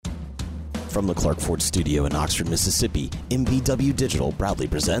From the Clark Ford Studio in Oxford, Mississippi, MVW Digital proudly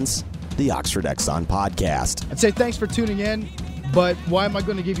presents the Oxford Exxon Podcast. I'd say thanks for tuning in, but why am I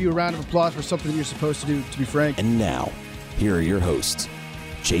going to give you a round of applause for something that you're supposed to do, to be frank? And now, here are your hosts,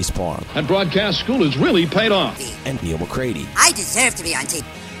 Chase Parham. And broadcast school has really paid off. And Neal McCready. I deserve to be on TV.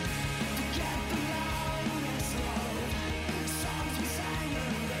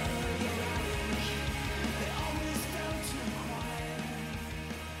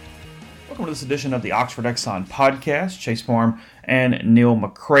 Welcome to this edition of the Oxford Exxon Podcast. Chase Parham and Neal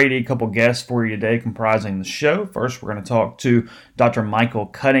McCready. A couple guests for you today comprising the show. First, we're going to talk to Dr. Michael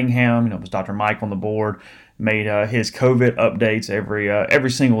Cunningham. It was Dr. Mike on the board. Made his COVID updates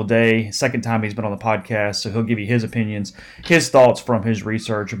every single day. Second time he's been on the podcast, so he'll give you his opinions, his thoughts from his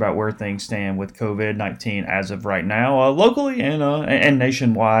research about where things stand with COVID-19 as of right now, locally and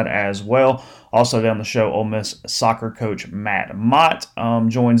nationwide as well. Also down the show, Ole Miss soccer coach Matt Mott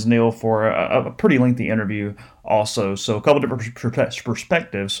joins Neal for a pretty lengthy interview also. So a couple different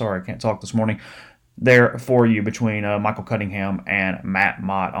perspectives. Sorry, I can't talk this morning. There for you between Michael Cunningham and Matt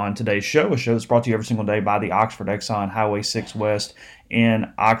Mott on today's show, a show that's brought to you every single day by the Oxford Exxon Highway 6 West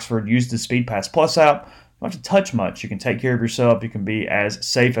in Oxford. Use the Speed Pass Plus app. You don't have to touch much. You can take care of yourself. You can be as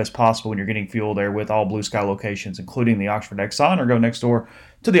safe as possible when you're getting fuel there with all Blue Sky locations, including the Oxford Exxon, or go next door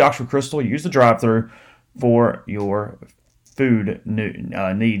to the Oxford Crystal. Use the drive-thru for your food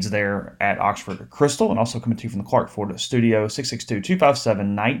needs there at Oxford Crystal, and also coming to you from the Clark Ford Studio,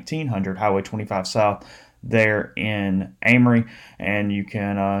 662-257-1900 Highway 25 South there in Amory, and you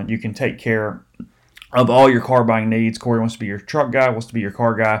can take care of all your car buying needs. Corey wants to be your truck guy, wants to be your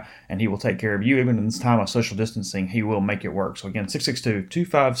car guy, and he will take care of you. Even in this time of social distancing, he will make it work. So again,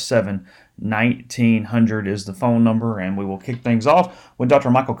 662-257-1900 is the phone number, and we will kick things off with Dr.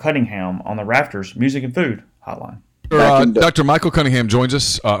 Michael Cunningham on the Rafters Music and Food Hotline. Dr. Michael Cunningham joins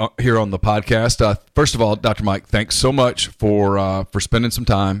us here on the podcast. First of all, Dr. Mike, thanks so much for spending some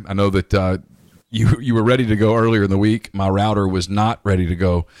time. I know that you were ready to go earlier in the week. My router was not ready to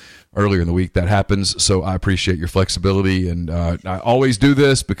go earlier in the week. That happens, so I appreciate your flexibility. And I always do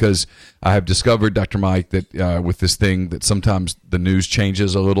this because I have discovered, Dr. Mike, that with this thing that sometimes the news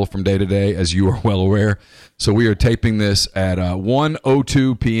changes a little from day to day, as you are well aware. So we are taping this at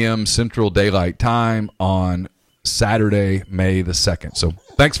 1:02 p.m. Central Daylight Time on Saturday, May the 2nd. So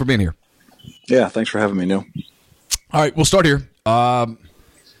thanks for being here. Yeah, thanks for having me, Neal. All right, we'll start here. I'll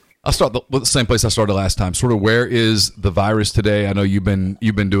start the same place I started last time. Sort of, where is the virus today? I know you've been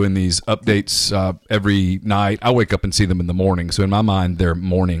doing these updates every night. I wake up and see them in the morning, so in my mind they're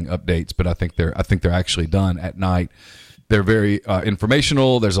morning updates, but I think they're actually done at night. They're very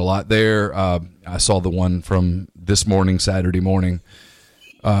informational. There's a lot there. I saw the one from this morning, Saturday morning.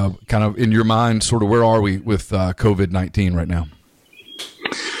 Kind of in your mind, sort of, where are we with COVID-19 right now?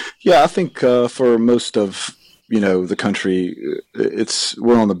 Yeah, I think for most of the country,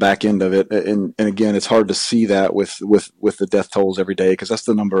 we're on the back end of it, and again, it's hard to see that with the death tolls every day because that's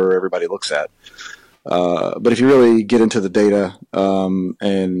the number everybody looks at. But if you really get into the data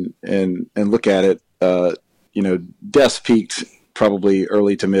and look at it, deaths peaked probably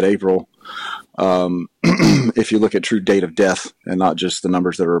early to mid-April. If you look at true date of death and not just the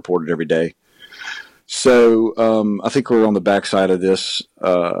numbers that are reported every day. So I think we're on the backside of this,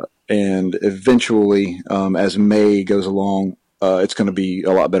 and eventually, as May goes along, it's going to be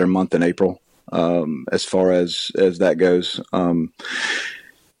a lot better month than April as far as that goes.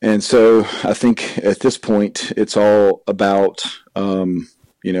 And so I think at this point, it's all about,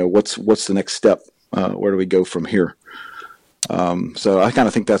 what's the next step? Where do we go from here? So I kind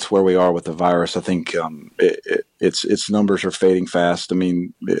of think that's where we are with the virus. I think its numbers are fading fast. I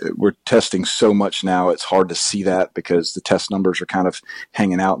mean, we're testing so much now, it's hard to see that because the test numbers are kind of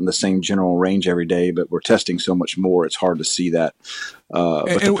hanging out in the same general range every day, but we're testing so much more, it's hard to see that.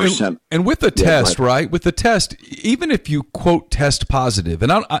 And with the test, right? With the test, even if you, quote, test positive,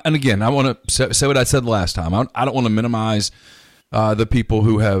 and again, I want to say what I said last time. I don't want to minimize the people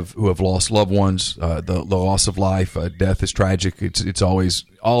who have lost loved ones, the loss of life, death is tragic. It's always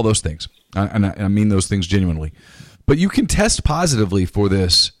all those things, and I mean those things genuinely. But you can test positively for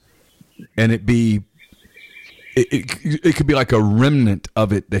this, and it could be like a remnant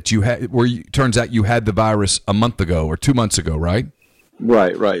of it that you had, where turns out you had the virus a month ago or 2 months ago, right?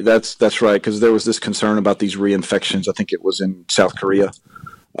 Right. That's right. Because there was this concern about these reinfections. I think it was in South Korea.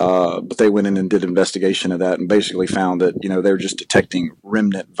 But they went in and did an investigation of that and basically found that, they were just detecting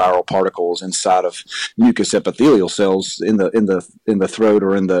remnant viral particles inside of mucous epithelial cells in the throat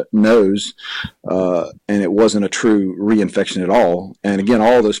or in the nose. And it wasn't a true reinfection at all. And again,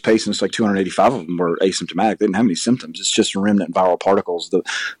 all those patients, like 285 of them, were asymptomatic. They didn't have any symptoms. It's just remnant viral particles. The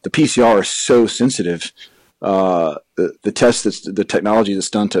PCR is so sensitive. The test the technology that's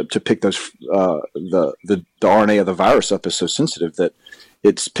done to pick those the RNA of the virus up is so sensitive that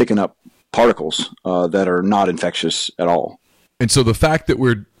it's picking up particles that are not infectious at all. And so the fact that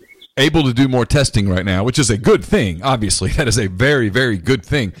we're able to do more testing right now, which is a good thing, obviously, that is a very, very good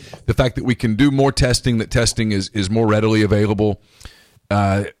thing. The fact that we can do more testing, that testing is more readily available,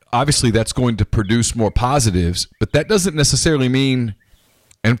 obviously that's going to produce more positives, but that doesn't necessarily mean,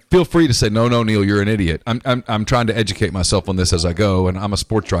 and feel free to say, no, Neal, you're an idiot. I'm trying to educate myself on this as I go, and I'm a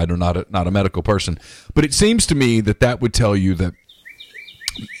sports writer, not a medical person. But it seems to me that would tell you that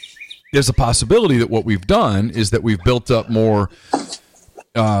there's a possibility that what we've done is that we've built up more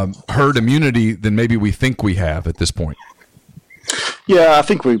herd immunity than maybe we think we have at this point. Yeah, I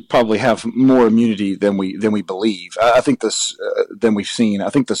think we probably have more immunity than we believe. I think this than we've seen. I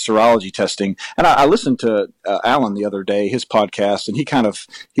think the serology testing, and I listened to Alan the other day, his podcast, and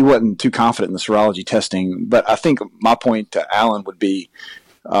he wasn't too confident in the serology testing. But I think my point to Alan would be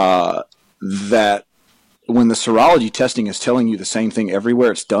that when the serology testing is telling you the same thing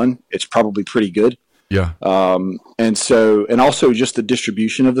everywhere it's done, it's probably pretty good. Yeah. And also just the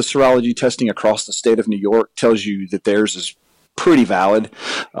distribution of the serology testing across the state of New York tells you that theirs is pretty valid,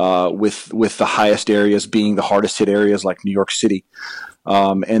 with the highest areas being the hardest hit areas like New York City.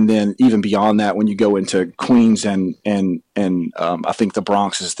 And then even beyond that, when you go into Queens and I think the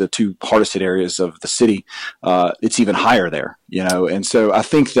Bronx is the two hardest hit areas of the city, it's even higher there, and so I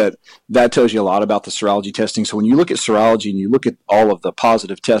think that tells you a lot about the serology testing. So when you look at serology and you look at all of the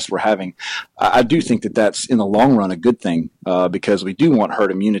positive tests we're having, I do think that that's in the long run a good thing, because we do want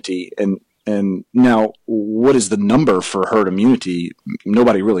herd immunity. And now, what is the number for herd immunity?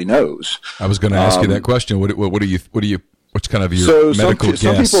 Nobody really knows. I was going to ask you that question. What do you what's kind of your medical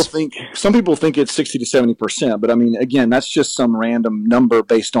guess? Some people think it's 60 to 70%, but I mean, again, that's just some random number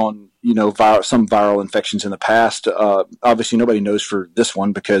based on some viral infections in the past. Obviously, nobody knows for this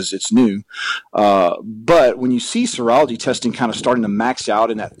one because it's new. But when you see serology testing kind of starting to max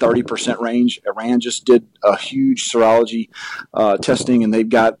out in that 30% range, Iran just did a huge serology testing, and they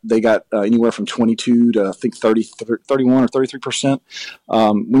got anywhere from 22 to I think 31 or 33%.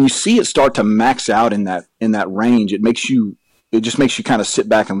 When you see it start to max out in that range, it just makes you kind of sit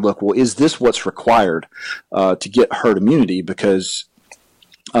back and look, well, is this what's required to get herd immunity? Because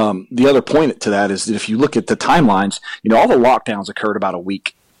the other point to that is that if you look at the timelines, all the lockdowns occurred about a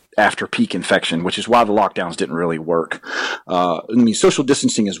week after peak infection, which is why the lockdowns didn't really work. Social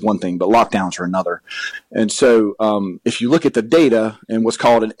distancing is one thing, but lockdowns are another. And so if you look at the data and what's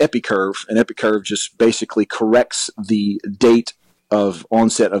called an epicurve just basically corrects the date of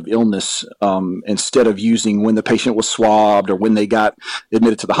onset of illness, instead of using when the patient was swabbed or when they got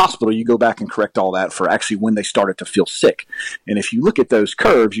admitted to the hospital, you go back and correct all that for actually when they started to feel sick. And if you look at those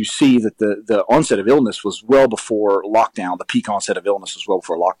curves, you see that the onset of illness was well before lockdown. The peak onset of illness was well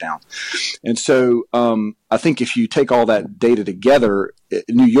before lockdown. And so I think if you take all that data together,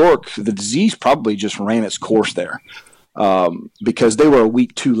 New York, the disease probably just ran its course there. Because they were a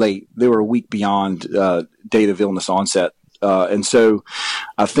week too late. They were a week beyond date of illness onset. And so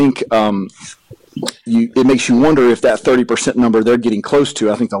I think it makes you wonder if that 30% number they're getting close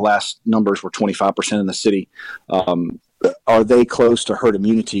to, I think the last numbers were 25% in the city. Are they close to herd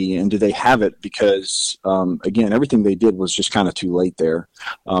immunity, and do they have it? Because, again, everything they did was just kind of too late there.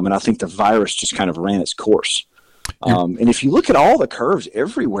 And I think the virus just kind of ran its course. And if you look at all the curves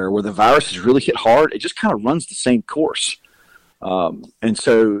everywhere where the virus has really hit hard, it just kind of runs the same course. And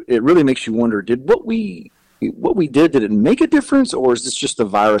so it really makes you wonder, did what we did it make a difference, or is this just the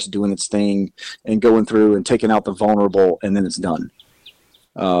virus doing its thing and going through and taking out the vulnerable and then it's done?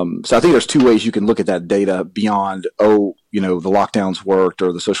 So I think there's two ways you can look at that data beyond, the lockdowns worked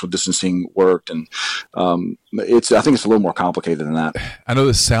or the social distancing worked. And I think it's a little more complicated than that. I know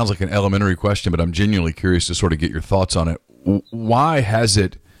this sounds like an elementary question, but I'm genuinely curious to sort of get your thoughts on it. Why has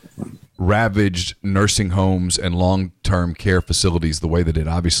it ravaged nursing homes and long-term care facilities the way that it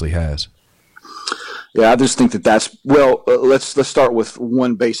obviously has? Yeah, I just think let's start with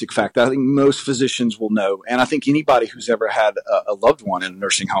one basic fact that I think most physicians will know, and I think anybody who's ever had a loved one in a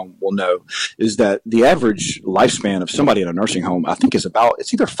nursing home will know, is that the average lifespan of somebody in a nursing home, I think,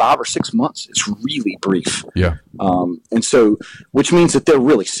 it's either 5 or 6 months. It's really brief. Yeah. And so, which means that they're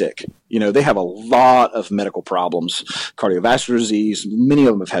really sick. They have a lot of medical problems, cardiovascular disease. Many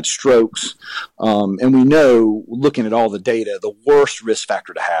of them have had strokes. And we know, looking at all the data, the worst risk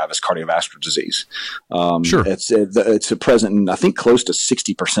factor to have is cardiovascular disease. Sure. It's a present in, I think, close to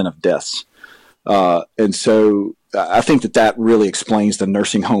 60% of deaths. And so I think that really explains the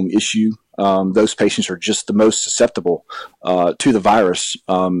nursing home issue. Those patients are just the most susceptible to the virus.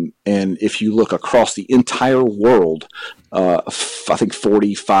 And if you look across the entire world, I think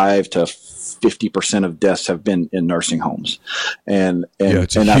 45 to 50% of deaths have been in nursing homes. And I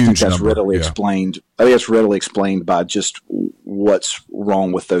think that's readily explained. I think it's readily explained by just what's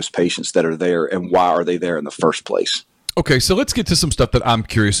wrong with those patients that are there and why are they there in the first place. Okay, so let's get to some stuff that I'm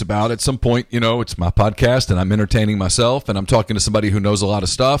curious about. At some point, it's my podcast, and I'm entertaining myself, and I'm talking to somebody who knows a lot of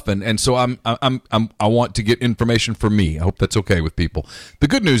stuff, and so I want to get information for me. I hope that's okay with people. The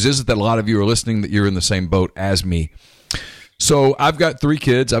good news is that a lot of you are listening, that you're in the same boat as me. So I've got 3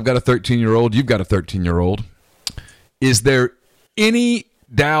 kids. I've got a 13-year-old. You've got a 13-year-old. Is there any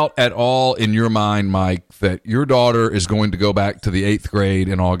doubt at all in your mind, Mike, that your daughter is going to go back to the 8th grade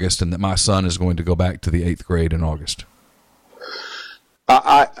in August, and that my son is going to go back to the 8th grade in August?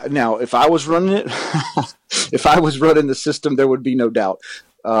 Now, if I was running it, if I was running the system, there would be no doubt.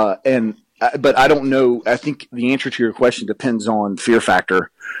 But I don't know. I think the answer to your question depends on fear factor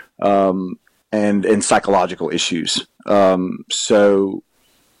and psychological issues. But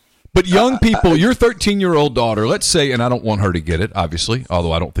young people, your 13-year-old daughter, let's say, and I don't want her to get it, obviously,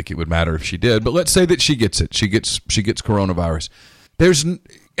 although I don't think it would matter if she did. But let's say that she gets it. She gets coronavirus.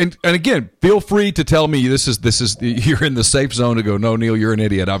 And again, feel free to tell me this is you're in the safe zone to go, no, Neal, you're an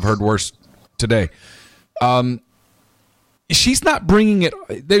idiot. I've heard worse today. She's not bringing it.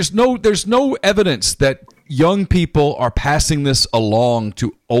 There's no evidence that young people are passing this along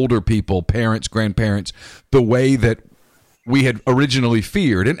to older people, parents, grandparents, the way that we had originally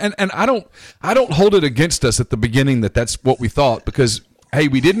feared. And I don't hold it against us at the beginning that that's what we thought, because hey,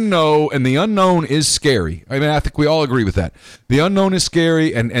 we didn't know, and the unknown is scary. I mean, I think we all agree with that. The unknown is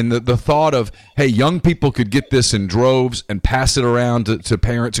scary, and the thought of, hey, young people could get this in droves and pass it around to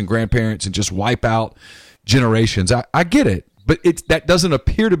parents and grandparents and just wipe out generations. I get it, but that doesn't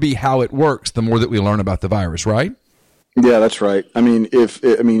appear to be how it works the more that we learn about the virus, right? Yeah, that's right. I mean,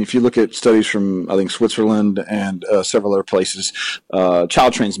 if you look at studies from, I think, Switzerland and several other places,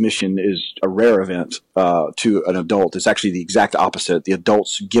 child transmission is a rare event to an adult. It's actually the exact opposite. The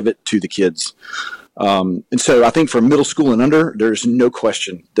adults give it to the kids. And so I think for middle school and under, there's no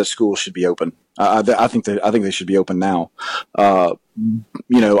question that schools should be open. I think they should be open now.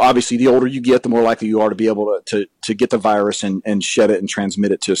 Obviously, the older you get, the more likely you are to be able to get the virus and shed it and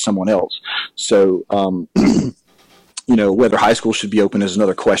transmit it to someone else. So, whether high school should be open is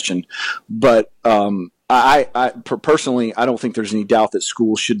another question. But I personally, I don't think there's any doubt that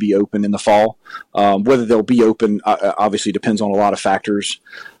schools should be open in the fall. Whether they'll be open obviously depends on a lot of factors.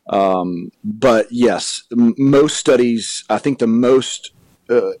 But yes, most studies, I think the most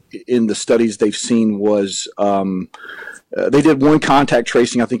in the studies they've seen was they did one contact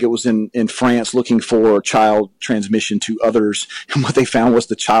tracing. I think it was in France, looking for child transmission to others. And what they found was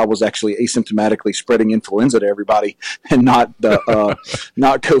the child was actually asymptomatically spreading influenza to everybody, and not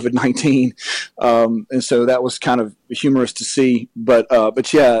not COVID-19. And so that was kind of humorous to see. But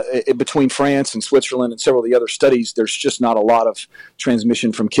yeah, between France and Switzerland and several of the other studies, there's just not a lot of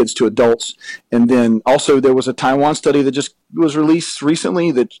transmission from kids to adults. And then also there was a Taiwan study that just was released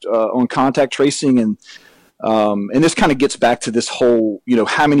recently that on contact tracing, and this kind of gets back to this whole,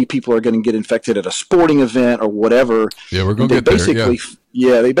 how many people are going to get infected at a sporting event or whatever. Yeah, we're going to get there.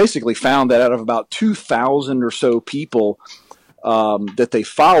 Yeah, they basically found that out of about 2,000 or so people that they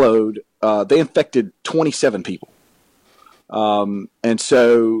followed, they infected 27 people. And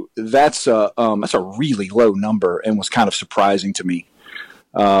so that's a really low number, and was kind of surprising to me,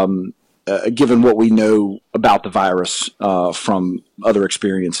 given what we know about the virus from other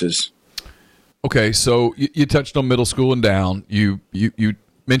experiences. Okay, so you touched on middle school and down. You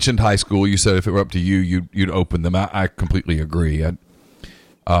mentioned high school. You said if it were up to you, you'd open them. I completely agree.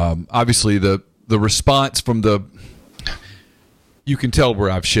 Obviously, the response from you can tell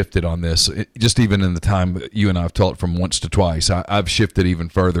where I've shifted on this. Just even in the time you and I have talked from once to twice, I've shifted even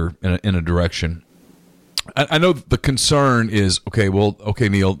further in a direction. I know the concern is, okay, Neal,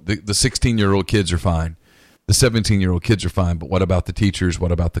 the 16-year-old kids are fine. The 17-year-old kids are fine, but what about the teachers?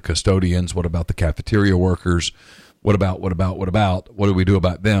 What about the custodians? What about the cafeteria workers? What about? What do we do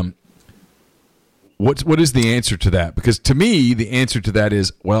about them? What is the answer to that? Because to me, the answer to that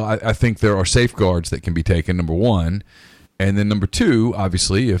is, well, I think there are safeguards that can be taken, number one. And then number two,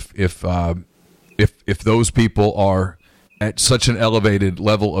 obviously, if those people are at such an elevated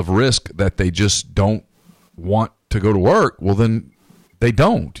level of risk that they just don't want to go to work, well, then they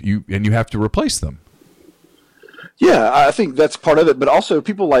don't. You have to replace them. Yeah, I think that's part of it. But also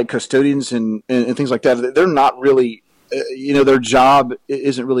people like custodians and things like that, they're not really, their job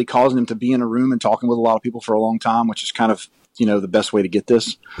isn't really causing them to be in a room and talking with a lot of people for a long time, which is kind of, the best way to get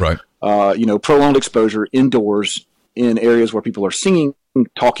this. Right. Prolonged exposure indoors in areas where people are singing,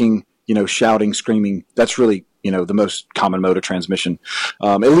 talking, shouting, screaming. That's really, the most common mode of transmission,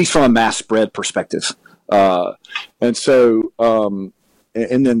 at least from a mass spread perspective. And so,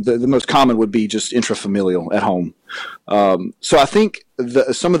 and then the most common would be just intrafamilial at home. So I think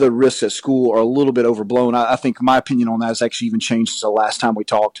some of the risks at school are a little bit overblown. I think my opinion on that has actually even changed since the last time we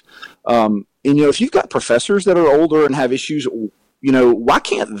talked. And, if you've got professors that are older and have issues, why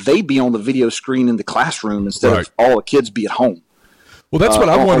can't they be on the video screen in the classroom instead of all the kids be at home? Well, that's what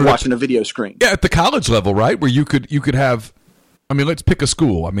I wanted. Watching a video screen. Yeah, at the college level, right, where you could have, let's pick a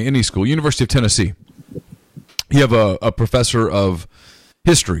school. Any school, University of Tennessee. You have a professor of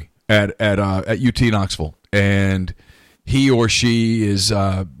history at UT Knoxville, and he or she is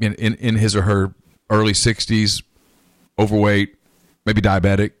in his or her early 60s, overweight, maybe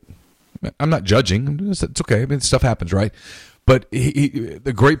diabetic. I'm not judging. It's okay. Stuff happens, right? But he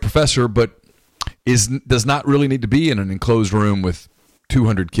the great professor, but does not really need to be in an enclosed room with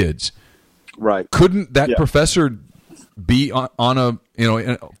 200 kids. Right. Couldn't that professor be on a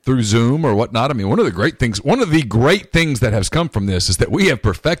through Zoom or whatnot? One of the great things that has come from this is that we have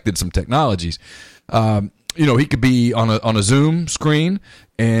perfected some technologies. He could be on a Zoom screen,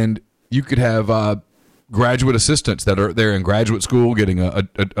 and you could have graduate assistants that are there in graduate school getting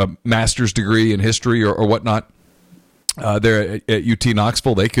a master's degree in history or whatnot. There at UT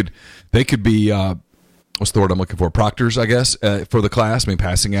Knoxville, they could be what's the word I'm looking for? Proctors, I guess, for the class.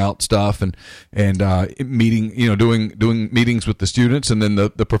 passing out stuff and meeting, doing meetings with the students, and then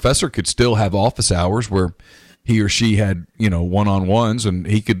the professor could still have office hours where he or she had, one-on-ones, and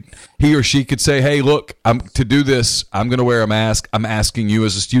he or she could say, "Hey, look, to do this, I'm going to wear a mask. I'm asking you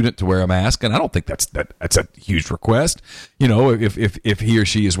as a student to wear a mask." And I don't think that's a huge request. If he or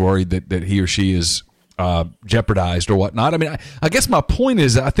she is worried that he or she is jeopardized or whatnot. I guess my point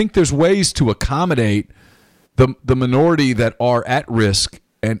is, I think there's ways to accommodate the minority that are at risk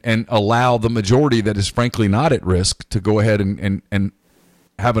and allow the majority that is frankly not at risk to go ahead and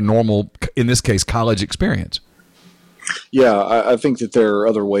have a normal, in this case, college experience. Yeah, I think that there are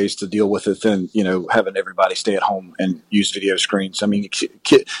other ways to deal with it than, having everybody stay at home and use video screens.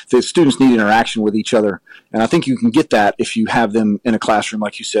 The students need interaction with each other, and I think you can get that if you have them in a classroom,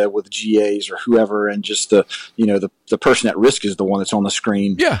 like you said, with GAs or whoever, and just the person at risk is the one that's on the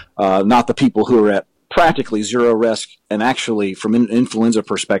screen, not the people who are at practically zero risk. And actually, from an influenza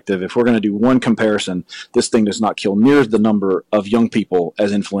perspective, if we're going to do one comparison, this thing does not kill near the number of young people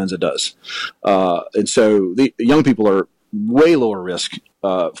as influenza does. And so the young people are way lower risk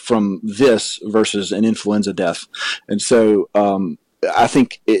from this versus an influenza death. And so I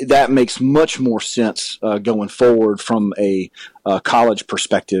think that makes much more sense going forward from a college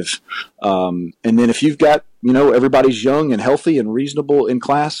perspective. And then if you've got, everybody's young and healthy and reasonable in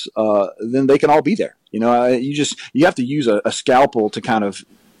class, then they can all be there. You have to use a scalpel to kind of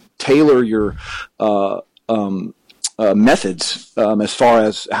tailor your methods as far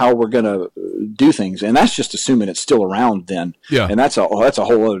as how we're going to do things, and that's just assuming it's still around then. Yeah, and that's a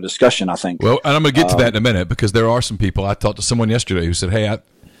whole other discussion, I think. Well, and I'm going to get to that in a minute, because there are some people. I talked to someone yesterday who said, "Hey,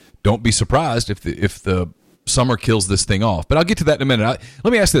 don't be surprised if the summer kills this thing off." But I'll get to that in a minute.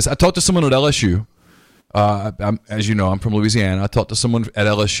 Let me ask this: I talked to someone at LSU. As you know, I'm from Louisiana. I talked to someone at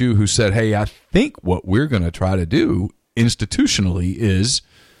LSU who said, "Hey, I think what we're going to try to do institutionally is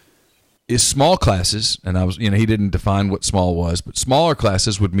small classes." And I was, he didn't define what small was, but smaller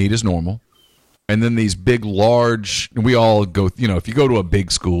classes would meet as normal. And then these big, large, we all go, if you go to a big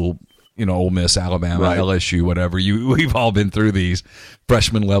school, Ole Miss, Alabama, right, LSU, whatever, we've all been through these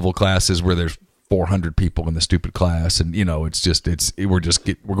freshman level classes where there's 400 people in the stupid class. And, we're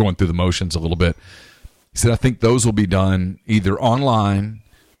going through the motions a little bit. He said, I think those will be done either online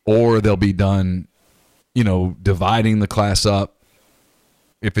or they'll be done, dividing the class up.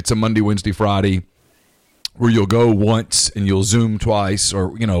 If it's a Monday, Wednesday, Friday, where you'll go once and you'll Zoom twice,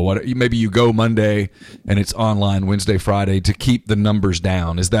 or maybe you go Monday and it's online Wednesday, Friday, to keep the numbers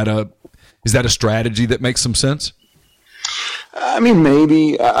down. Is that a strategy that makes some sense?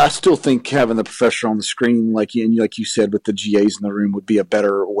 Maybe. I still think having the professor on the screen, like you said, with the GAs in the room, would be a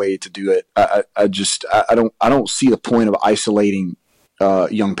better way to do it. I don't see the point of isolating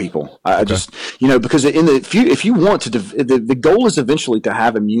young people. I just, because if you want to, the goal is eventually to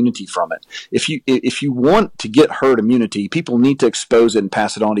have immunity from it. If you want to get herd immunity, people need to expose it and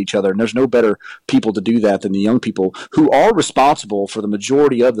pass it on to each other. And there's no better people to do that than the young people who are responsible for the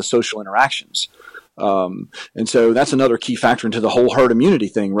majority of the social interactions. And so that's another key factor into the whole herd immunity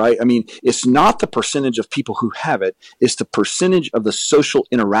thing, right? I mean, it's not the percentage of people who have it, it's the percentage of the social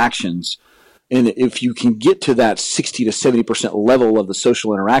interactions. And if you can get to that 60 to 70% level of the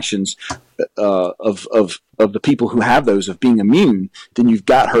social interactions of the people who have those, of being immune, then you've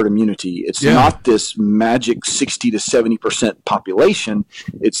got herd immunity. It's not this magic 60 to 70% population.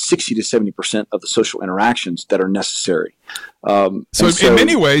 It's 60 to 70% of the social interactions that are necessary. So in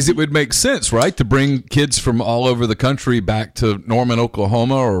many ways, it would make sense, right, to bring kids from all over the country back to Norman,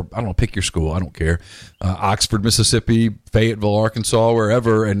 Oklahoma, or I don't know, pick your school, I don't care, Oxford, Mississippi, Fayetteville, Arkansas,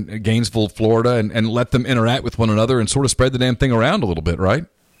 wherever, and Gainesville, Florida, and let them interact with one another and sort of spread the damn thing around a little bit, right?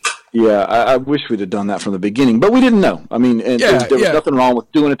 Yeah, I wish we'd have done that from the beginning, but we didn't know. I mean, and there was nothing wrong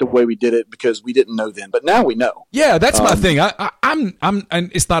with doing it the way we did it because we didn't know then, but now we know. Yeah, that's my thing. I'm,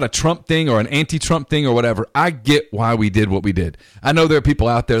 and it's not a Trump thing or an anti-Trump thing or whatever. I get why we did what we did. I know there are people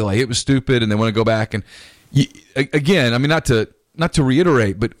out there like it was stupid and they want to go back and again. I mean, not to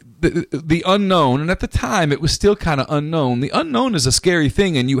reiterate, but the unknown, and at the time it was still kind of unknown. The unknown is a scary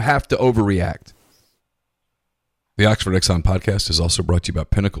thing, and you have to overreact. The Oxford Exxon Podcast is also brought to you by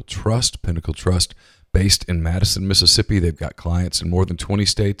Pinnacle Trust. Pinnacle Trust, based in Madison, Mississippi. They've got clients in more than 20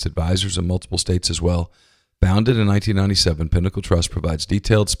 states, advisors in multiple states as well. Founded in 1997, Pinnacle Trust provides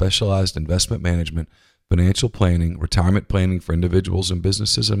detailed, specialized investment management, financial planning, retirement planning for individuals and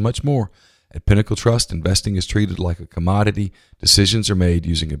businesses, and much more. At Pinnacle Trust, investing is treated like a commodity. Decisions are made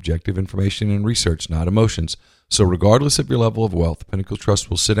using objective information and research, not emotions. So regardless of your level of wealth, Pinnacle Trust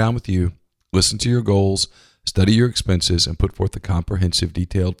will sit down with you, listen to your goals, study your expenses, and put forth a comprehensive,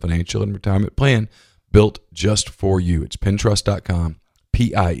 detailed financial and retirement plan built just for you. It's pintrust.com,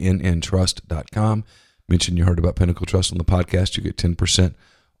 PINN trust.com. Mention you heard about Pinnacle Trust on the podcast. You get 10%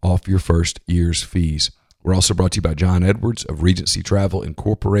 off your first year's fees. We're also brought to you by John Edwards of Regency Travel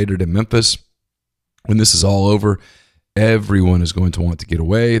Incorporated in Memphis. When this is all over, everyone is going to want to get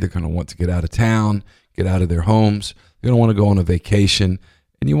away. They're going to want to get out of town, get out of their homes. They're going to want to go on a vacation.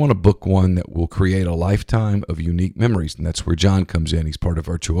 And you want to book one that will create a lifetime of unique memories. And that's where John comes in. He's part of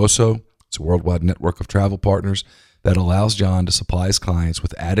Virtuoso. It's a worldwide network of travel partners that allows John to supply his clients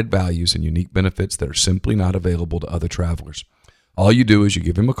with added values and unique benefits that are simply not available to other travelers. All you do is you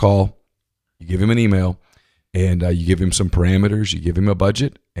give him a call, you give him an email, and you give him some parameters, you give him a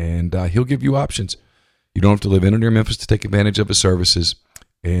budget, and he'll give you options. You don't have to live in or near Memphis to take advantage of his services.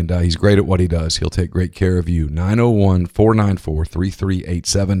 And he's great at what he does. He'll take great care of you.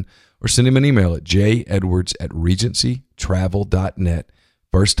 901-494-3387 or send him an email at jedwards@regencytravel.net.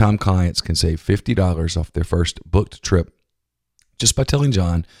 First-time clients can save $50 off their first booked trip just by telling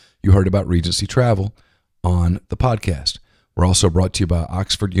John you heard about Regency Travel on the podcast. We're also brought to you by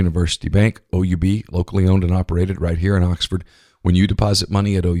Oxford University Bank, OUB, locally owned and operated right here in Oxford. When you deposit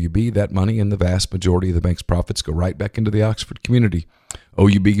money at OUB, that money and the vast majority of the bank's profits go right back into the Oxford community.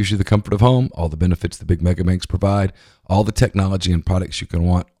 OUB gives you the comfort of home, all the benefits the big mega banks provide, all the technology and products you can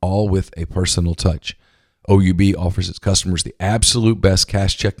want, all with a personal touch. OUB offers its customers the absolute best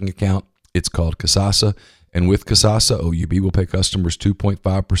cash checking account. It's called Kasasa, and with Kasasa, OUB will pay customers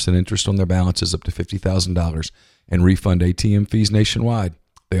 2.5% interest on their balances up to $50,000 and refund ATM fees nationwide.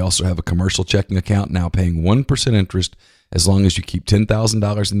 They also have a commercial checking account now paying 1% interest as long as you keep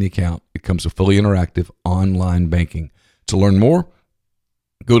 $10,000 in the account. It comes with fully interactive online banking. To learn more,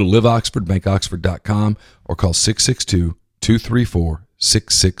 go to liveoxfordbankoxford.com or call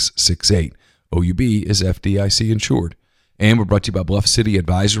 662-234-6668. OUB is FDIC insured. And we're brought to you by Bluff City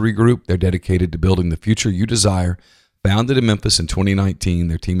Advisory Group. They're dedicated to building the future you desire. Founded in Memphis in 2019,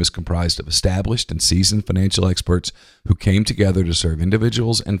 their team is comprised of established and seasoned financial experts who came together to serve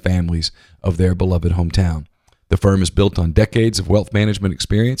individuals and families of their beloved hometown. The firm is built on decades of wealth management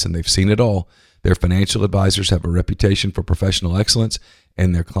experience, and they've seen it all. Their financial advisors have a reputation for professional excellence,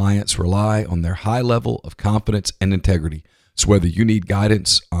 and their clients rely on their high level of confidence and integrity. So whether you need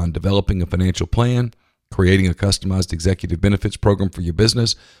guidance on developing a financial plan, creating a customized executive benefits program for your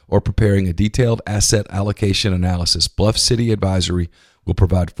business, or preparing a detailed asset allocation analysis, Bluff City Advisory will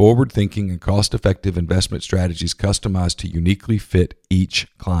provide forward-thinking and cost-effective investment strategies customized to uniquely fit each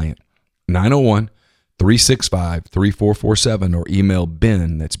client. 901-365-3447 or email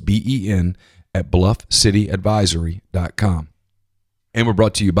Ben, that's B-E-N, at bluffcityadvisory.com. And we're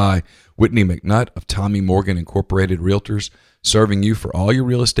brought to you by Whitney McNutt of Tommy Morgan Incorporated Realtors, serving you for all your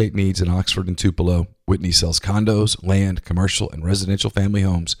real estate needs in Oxford and Tupelo. Whitney sells condos, land, commercial, and residential family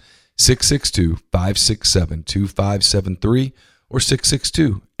homes. 662-567-2573 or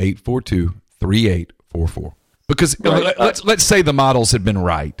 662-842-3844. Because let's say the models had been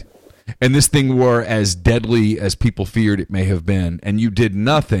right and this thing were as deadly as people feared it may have been, and you did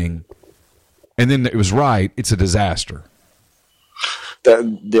nothing, and then it was right, it's a disaster.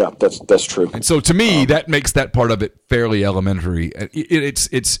 That's true. And so to me, that makes that part of it fairly elementary.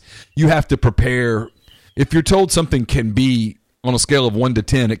 It's you have to prepare. If you're told something can be on a scale of 1 to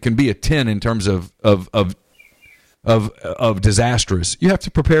 10, it can be a 10 in terms of disastrous. You have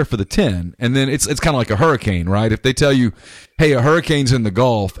to prepare for the 10, and then it's kind of like a hurricane, right? If they tell you, hey, a hurricane's in the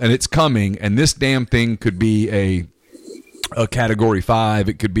Gulf and it's coming, and this damn thing could be a Category 5,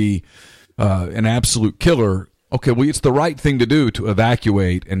 it could be an absolute killer. Okay, well, it's the right thing to do to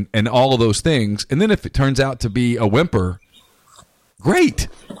evacuate and all of those things. And then if it turns out to be a whimper, great.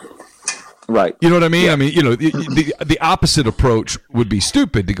 Right. You know what I mean? Yeah. I mean, the opposite approach would be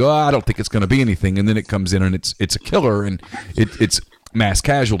stupid to go, I don't think it's going to be anything. And then it comes in and it's a killer and it's mass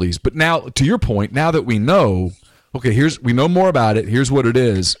casualties. But now, to your point, now that we know, okay, we know more about it. Here's what it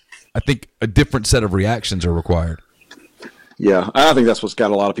is. I think a different set of reactions are required. Yeah. I think that's what's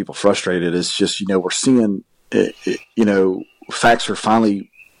got a lot of people frustrated is just, we're seeing, facts are finally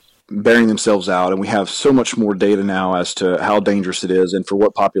bearing themselves out, and we have so much more data now as to how dangerous it is and for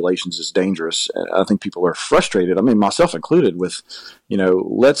what populations it's dangerous. I think people are frustrated. I mean, myself included with,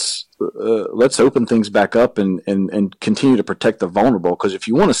 let's open things back up and continue to protect the vulnerable. Because if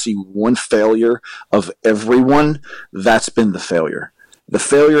you want to see one failure of everyone, that's been the failure. The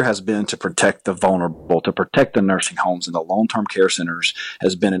failure has been to protect the vulnerable, to protect the nursing homes and the long-term care centers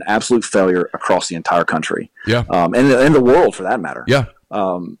has been an absolute failure across the entire country. Yeah. And the world for that matter. Yeah.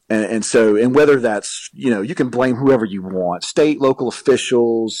 And whether that's, you can blame whoever you want, state, local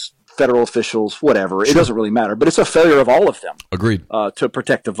officials, federal officials, whatever. It doesn't really matter, but it's a failure of all of them. Agreed. To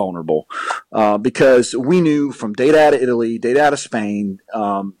protect the vulnerable. Because we knew from data out of Italy, data out of Spain,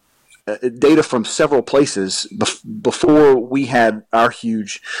 data from several places before we had our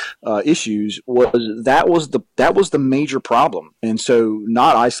huge issues that was the major problem. And so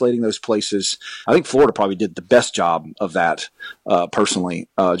not isolating those places, I think Florida probably did the best job of that personally,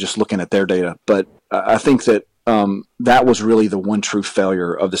 just looking at their data. But I think that that was really the one true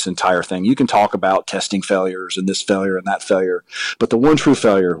failure of this entire thing. You can talk about testing failures and this failure and that failure, but the one true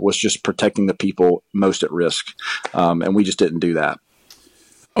failure was just protecting the people most at risk. And we just didn't do that.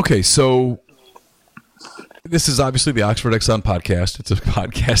 Okay, so this is obviously the Oxford Exxon Podcast. It's a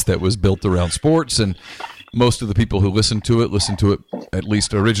podcast that was built around sports, and most of the people who listen to it at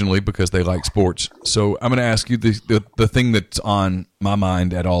least originally because they like sports. So I'm going to ask you the thing that's on my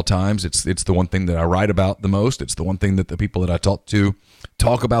mind at all times. It's the one thing that I write about the most. It's the one thing that the people that I talk to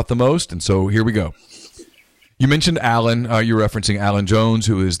talk about the most. And so here we go. You mentioned Alan. You're referencing Alan Jones,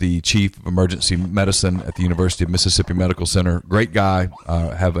 who is the chief of emergency medicine at the University of Mississippi Medical Center. Great guy.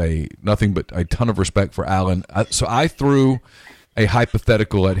 Have nothing but a ton of respect for Alan. So I threw a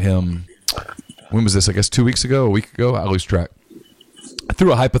hypothetical at him. When was this? I guess 2 weeks ago, a week ago? I lose track. I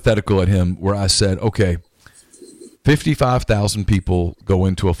threw a hypothetical at him where I said, okay, 55,000 people go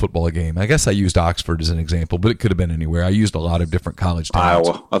into a football game. I guess I used Oxford as an example, but it could have been anywhere. I used a lot of different college towns.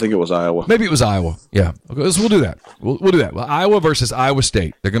 Iowa. I think it was Iowa. Maybe it was Iowa. Yeah. Okay, so we'll do that. We'll do that. Well, Iowa versus Iowa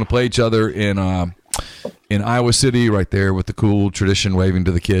State. They're going to play each other in Iowa City right there with the cool tradition waving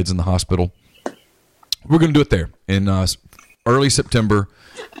to the kids in the hospital. We're going to do it there in early September,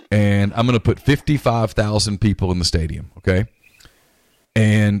 and I'm going to put 55,000 people in the stadium, okay?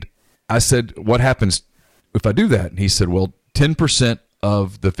 And I said, what happens if I do that? And he said, well, 10%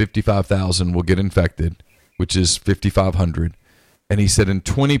 of the 55,000 will get infected, which is 5,500. And he said, and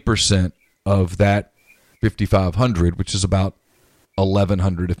 20% of that 5,500, which is about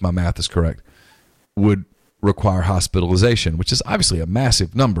 1,100 if my math is correct, would require hospitalization, which is obviously a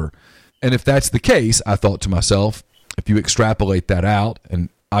massive number. And if that's the case, I thought to myself, if you extrapolate that out, and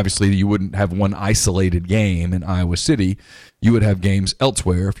obviously you wouldn't have one isolated game in Iowa City, you would have games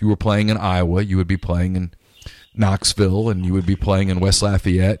elsewhere. If you were playing in Iowa, you would be playing in Knoxville, and you would be playing in West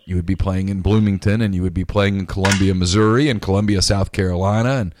Lafayette, you would be playing in Bloomington, and you would be playing in Columbia, Missouri, and Columbia, South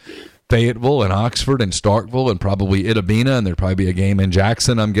Carolina, and Fayetteville, and Oxford, and Starkville, and probably Itta Bena, and there'd probably be a game in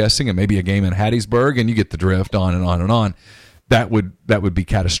Jackson, I'm guessing, and maybe a game in Hattiesburg, and you get the drift, on and on and on. That would be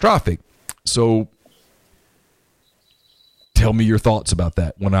catastrophic. So tell me your thoughts about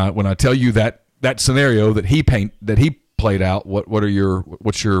that. When I tell you that scenario that he played out,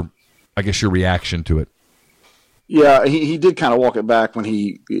 what's your I guess your reaction to it? Yeah, he did kind of walk it back when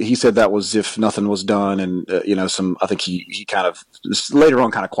he said that was if nothing was done, and I think he kind of later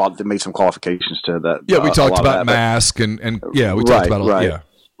on kind of made some qualifications to that. Yeah, we talked about mask and yeah, we talked about right. Yeah.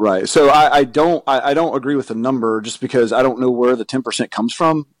 Right. So I don't agree with the number just because I don't know where the 10% comes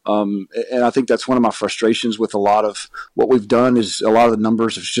from. And I think that's one of my frustrations with a lot of what we've done is a lot of the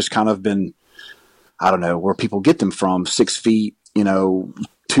numbers have just kind of been, I don't know where people get them from, 6 feet,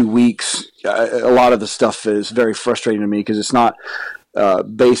 2 weeks. A lot of the stuff is very frustrating to me because it's not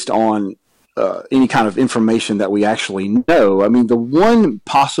based on any kind of information that we actually know. I mean, the one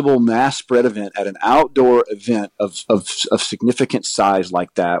possible mass spread event at an outdoor event of significant size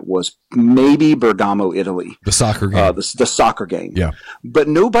like that was maybe Bergamo, Italy. The soccer game. The soccer game. Yeah. But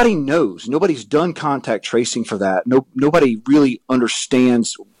nobody knows. Nobody's done contact tracing for that. Nobody really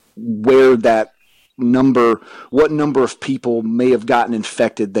understands where that what number of people may have gotten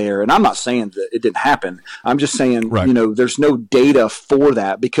infected there. And I'm not saying that it didn't happen. I'm just saying, there's no data for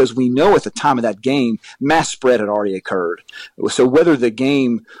that because we know at the time of that game, mass spread had already occurred. So whether the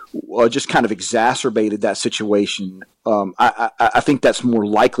game just kind of exacerbated that situation, I think that's more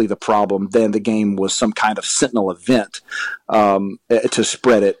likely the problem than the game was some kind of sentinel event to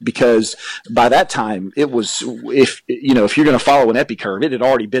spread it. Because by that time, it was if you're going to follow an epi curve, it had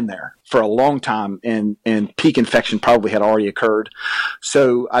already been there for a long time, and peak infection probably had already occurred.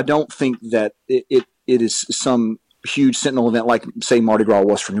 So I don't think that it is some huge sentinel event like, say, Mardi Gras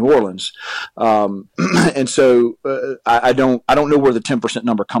was for New Orleans. And so I don't know where the 10%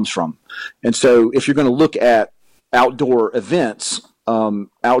 number comes from. And so if you're going to look at outdoor events are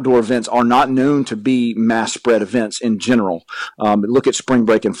not known to be mass spread events in general. Look at spring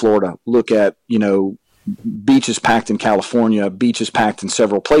break in Florida. Look at, beaches packed in California, beaches packed in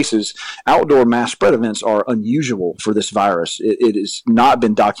several places. Outdoor mass spread events are unusual for this virus. It has not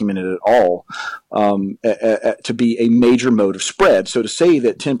been documented at all to be a major mode of spread. So to say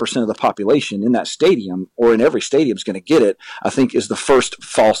that 10% of the population in that stadium or in every stadium is going to get it, I think is the first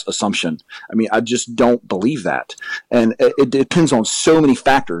false assumption. I mean, I just don't believe that. And it depends on so many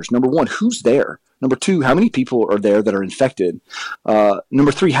factors. Number one, who's there? Number two, how many people are there that are infected?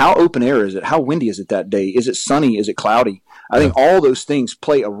 Number three, how open air is it? How windy is it that day? Is it sunny? Is it cloudy? I think all those things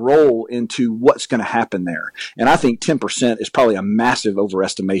play a role into what's going to happen there. And I think 10% is probably a massive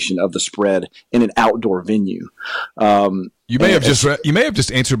overestimation of the spread in an outdoor venue. You may have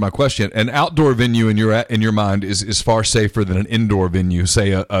just answered my question. An outdoor venue in your mind is far safer than an indoor venue,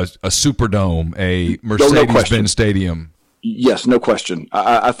 say a Superdome, a Mercedes-Benz Stadium. Yes, no question.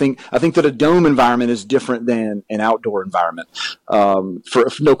 I think that a dome environment is different than an outdoor environment. For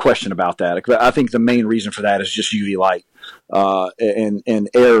no question about that. I think the main reason for that is just UV light and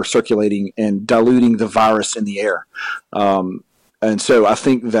air circulating and diluting the virus in the air. And so I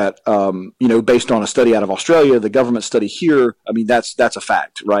think that based on a study out of Australia, the government study here, I mean that's a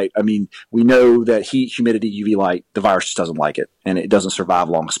fact, right? I mean we know that heat, humidity, UV light, the virus just doesn't like it, and it doesn't survive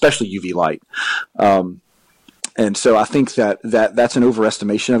long, especially UV light. And so I think that's an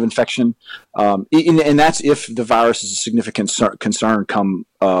overestimation of infection, and that's if the virus is a significant concern come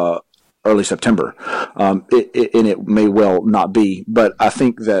early September, and it may well not be. But I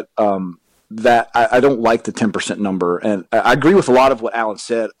think that I don't like the 10% number, and I agree with a lot of what Alan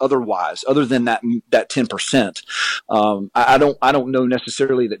said. Other than that 10%, I don't know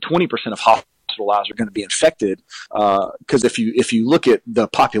necessarily that 20% of hospitalized are going to be infected, because if you look at the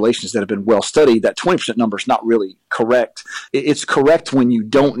populations that have been well studied, that 20% number is not really correct. It's correct when you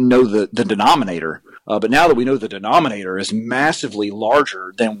don't know the denominator. But now that we know the denominator is massively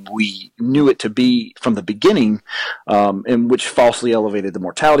larger than we knew it to be from the beginning, and which falsely elevated the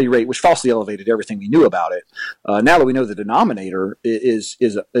mortality rate, which falsely elevated everything we knew about it. Now that we know the denominator is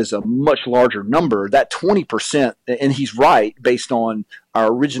a much larger number, that 20%, and he's right based on our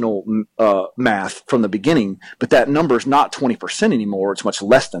original math from the beginning, but that number is not 20% anymore. It's much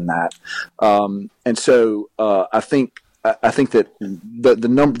less than that. And so I think that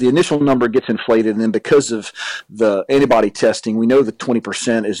the initial number gets inflated, and then because of the antibody testing, we know that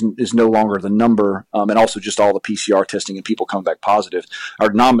 20% is no longer the number, and also just all the PCR testing and people coming back positive. Our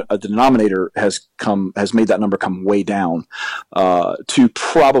denominator has made that number come way down to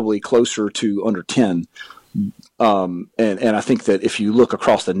probably closer to under 10. And I think that if you look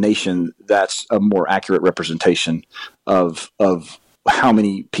across the nation, that's a more accurate representation of how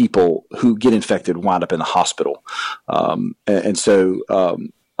many people who get infected wind up in the hospital. And so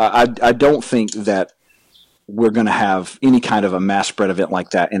I don't think that we're going to have any kind of a mass spread event like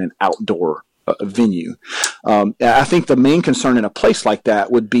that in an outdoor venue. I think the main concern in a place like that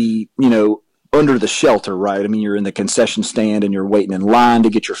would be, under the shelter, right? I mean, you're in the concession stand and you're waiting in line to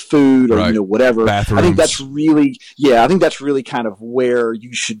get your food or, right. Whatever. Bathrooms. I think that's really kind of where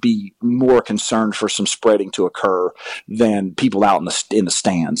you should be more concerned for some spreading to occur than people out in the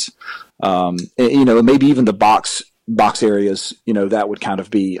stands. Maybe even the box areas, that would kind of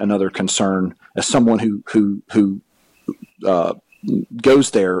be another concern as someone who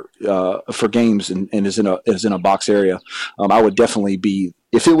goes there for games and is in a box area. I would definitely be,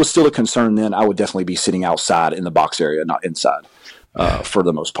 if it was still a concern then, I would definitely be sitting outside in the box area, not inside, for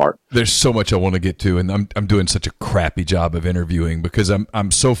the most part. There's so much I want to get to, and I'm doing such a crappy job of interviewing because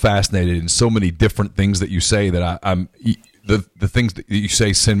I'm so fascinated in so many different things that you say that I'm the things that you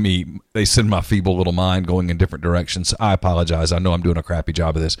say send my feeble little mind going in different directions. I apologize. I know I'm doing a crappy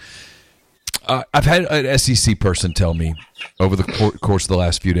job of this. I've had an SEC person tell me over the course of the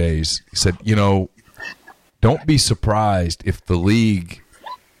last few days, he said, don't be surprised if the league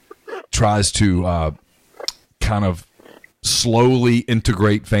tries to kind of slowly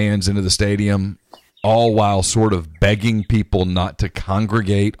integrate fans into the stadium, all while sort of begging people not to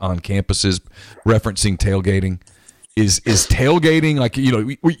congregate on campuses, referencing tailgating. Is tailgating like,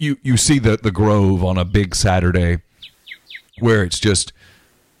 you see the Grove on a big Saturday where it's just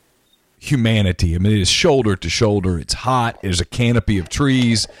humanity. I mean, it is shoulder to shoulder. It's hot. There's a canopy of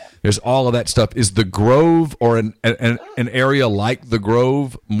trees. There's all of that stuff. Is the Grove or an area like the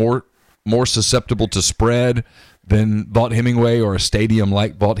Grove more susceptible to spread than Vaught-Hemingway or a stadium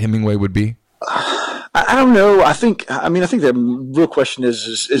like Vaught-Hemingway would be? I don't know. I think the real question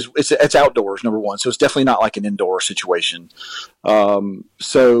is it's outdoors, number one. So it's definitely not like an indoor situation. But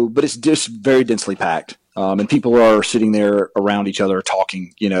it's just very densely packed. And people are sitting there around each other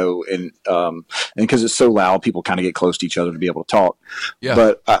talking, and because it's so loud, people kind of get close to each other to be able to talk. Yeah.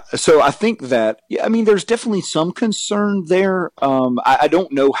 But so I think that, there's definitely some concern there. I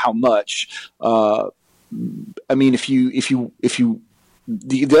don't know how much.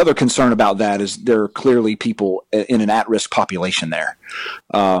 The other concern about that is there are clearly people in an at-risk population there.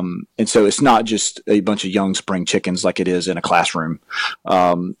 And so it's not just a bunch of young spring chickens like it is in a classroom.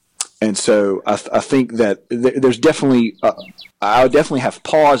 And so I think that there's definitely I would definitely have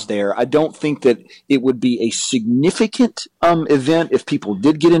pause there. I don't think that it would be a significant event if people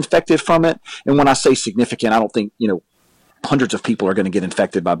did get infected from it. And when I say significant, I don't think, hundreds of people are going to get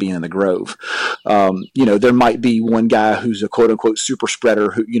infected by being in the Grove. There might be one guy who's a quote unquote super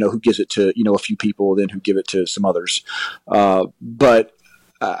spreader who gives it to, a few people, then who give it to some others. But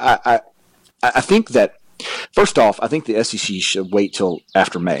I think that, first off, I think the SEC should wait till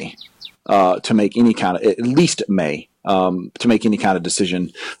after May to make any kind of, at least May, to make any kind of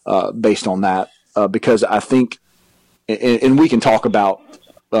decision based on that. Because I think, and we can talk about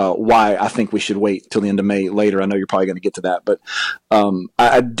why I think we should wait till the end of May later. I know you're probably going to get to that, but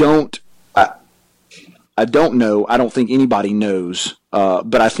I don't know. I don't think anybody knows,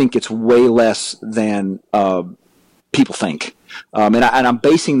 but I think it's way less than people think. And I'm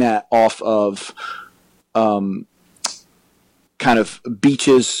basing that off of kind of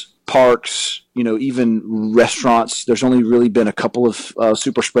beaches, parks, even restaurants. There's only really been a couple of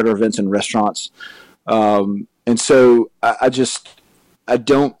super spreader events in restaurants. And so I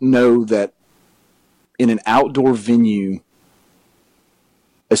don't know that in an outdoor venue,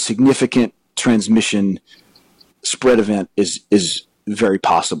 a significant transmission spread event is very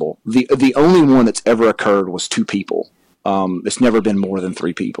possible. The only one that's ever occurred was 2 people. It's never been more than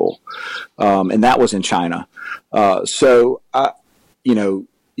 3 people. And that was in China.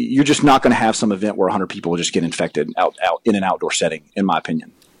 You're just not going to have some event where 100 people will just get infected out in an outdoor setting, in my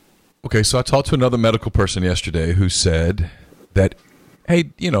opinion. Okay, so I talked to another medical person yesterday who said that,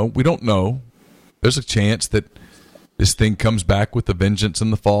 hey, we don't know. There's a chance that this thing comes back with a vengeance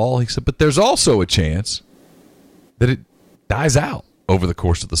in the fall. He said, but there's also a chance that it dies out over the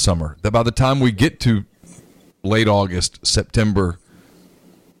course of the summer. That by the time we get to late August, September,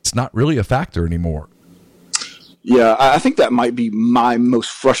 it's not really a factor anymore. Yeah, I think that might be my most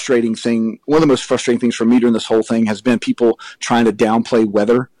frustrating thing. One of the most frustrating things for me during this whole thing has been people trying to downplay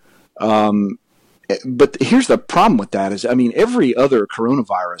weather. But here's the problem with that is, every other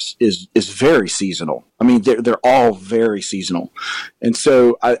coronavirus is very seasonal. They're all very seasonal. And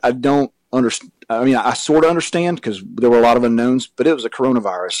so I don't understand. I sort of understand because there were a lot of unknowns, but it was a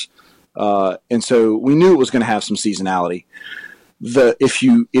coronavirus. And so we knew it was going to have some seasonality. If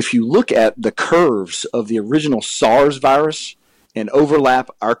you look at the curves of the original SARS virus and overlap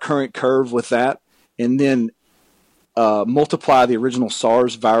our current curve with that, and then multiply the original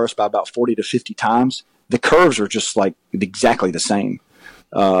SARS virus by about 40 to 50 times, the curves are just like exactly the same.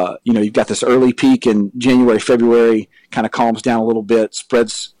 You've got this early peak in January, February, kind of calms down a little bit,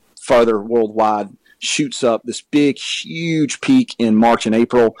 spreads farther worldwide, shoots up this big, huge peak in March and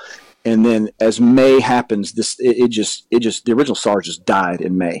April. And then as May happens, the original SARS just died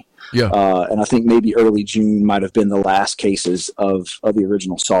in May. Yeah. And I think maybe early June might have been the last cases of the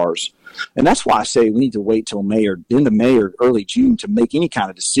original SARS. And that's why I say we need to wait till May or into May or early June to make any kind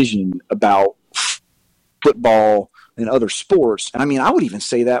of decision about football and other sports. And I mean, I would even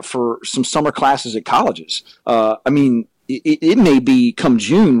say that for some summer classes at colleges. I mean, it may be come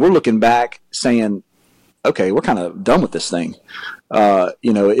June, we're looking back saying, okay, we're kind of done with this thing.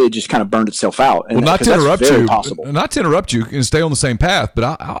 It just kind of burned itself out. And well, not to interrupt you and stay on the same path,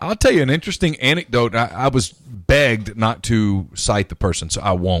 but I'll tell you an interesting anecdote. I was begged not to cite the person, so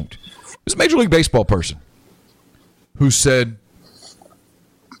I won't. It was a Major League Baseball person who said,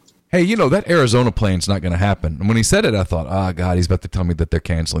 hey, that Arizona plan's not going to happen. And when he said it, I thought, God, he's about to tell me that they're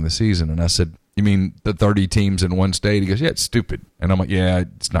canceling the season. And I said, you mean the 30 teams in one state? He goes, yeah, it's stupid. And I'm like, yeah,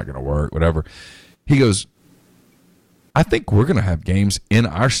 it's not going to work, whatever. He goes, I think we're going to have games in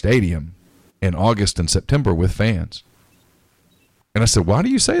our stadium in August and September with fans. And I said, why do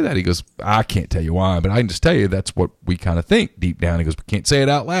you say that? He goes, I can't tell you why, but I can just tell you that's what we kind of think deep down. He goes, we can't say it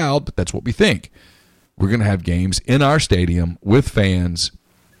out loud, but that's what we think. We're going to have games in our stadium with fans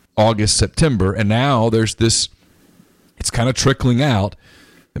August, September. And now there's this, it's kind of trickling out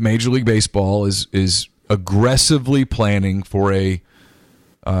that Major League Baseball is aggressively planning for a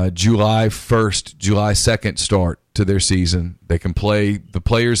July 1st, July 2nd start to their season. They can play, the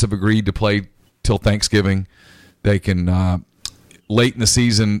players have agreed to play till Thanksgiving. They can, late in the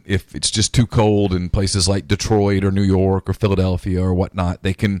season, if it's just too cold in places like Detroit or New York or Philadelphia or whatnot,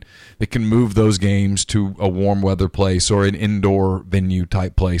 they can move those games to a warm weather place or an indoor venue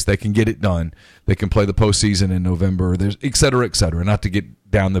type place. They can get it done. They can play the postseason in November. There's et cetera, not to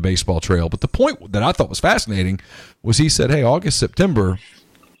get down the baseball trail. But the point that I thought was fascinating was he said, hey, August, September,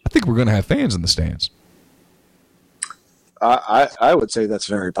 I think we're going to have fans in the stands. I would say that's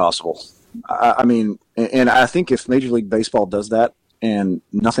very possible. I mean, and I think if Major League Baseball does that and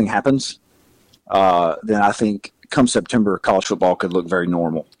nothing happens, then I think come September, college football could look very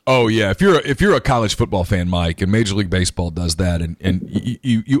normal. Oh yeah, if you're a college football fan, Mike, and Major League Baseball does that, and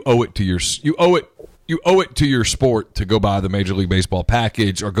you owe it to your sport to go buy the Major League Baseball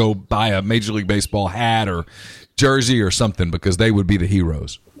package or go buy a Major League Baseball hat or jersey or something, because they would be the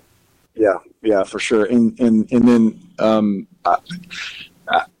heroes. Yeah, for sure. And then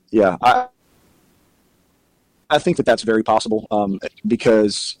I think that's very possible,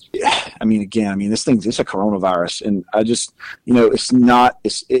 because, this thing, it's a coronavirus, and I just,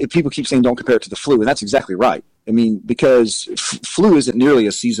 people keep saying don't compare it to the flu, and that's exactly right. I mean, because flu isn't nearly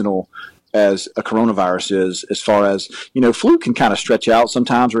as seasonal as a coronavirus is, as far as, flu can kind of stretch out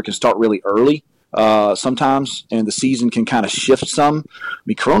sometimes, or it can start really early. Sometimes, and the season can kind of shift some. I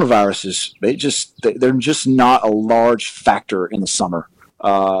mean, coronaviruses, they're just not a large factor in the summer.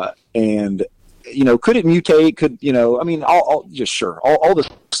 And, could it mutate? All those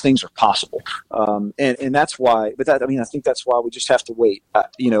things are possible. And that's why, I think that's why we just have to wait.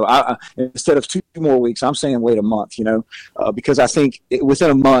 Instead of 2 more weeks, I'm saying wait a month, because I think within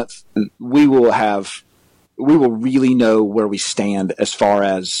a month we will really know where we stand as far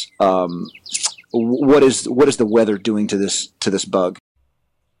as, what is the weather doing to this bug?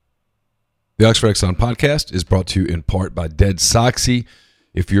 The Oxford Exxon Podcast is brought to you in part by Dead Soxy.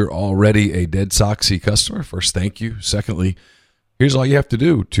 If you're already a Dead Soxy customer, first, thank you. Secondly, here's all you have to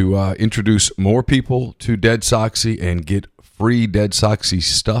do to introduce more people to Dead Soxy and get free Dead Soxy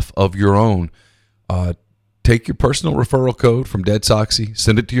stuff of your own. Take your personal referral code from Dead Soxy,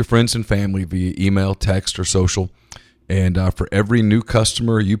 send it to your friends and family via email, text, or social. And for every new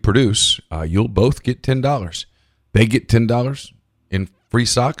customer you produce, you'll both get $10. They get $10 in free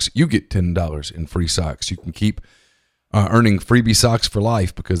socks. You get $10 in free socks. You can keep earning freebie socks for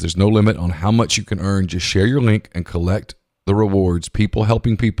life because there's no limit on how much you can earn. Just share your link and collect the rewards. People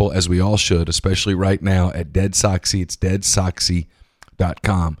helping people, as we all should, especially right now at Dead Soxy. It's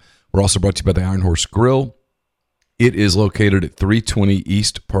deadsoxy.com. We're also brought to you by the Iron Horse Grill. It is located at 320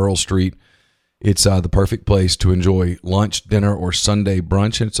 East Pearl Street. It's the perfect place to enjoy lunch, dinner, or Sunday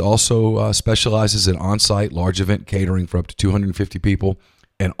brunch. And it's also specializes in on-site large event catering for up to 250 people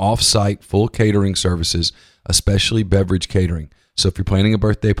and off-site full catering services, especially beverage catering. So if you're planning a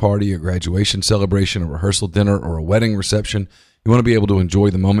birthday party, a graduation celebration, a rehearsal dinner, or a wedding reception, you want to be able to enjoy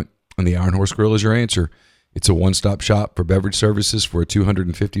the moment, and the Iron Horse Grill is your answer. It's a one-stop shop for beverage services for a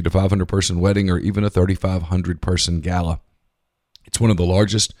 250 to 500 person wedding or even a 3,500 person gala. It's one of the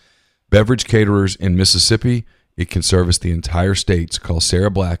largest beverage caterers in Mississippi. It can service the entire state. Call Sarah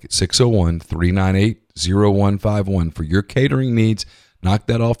Black at 601-398-0151 for your catering needs, Knock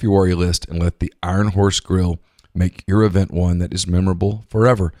that off your worry list and let the Iron Horse Grill make your event one that is memorable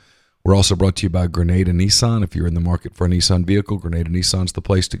forever. We're also brought to you by Grenada Nissan. If you're in the market for a Nissan vehicle, Grenada Nissan's the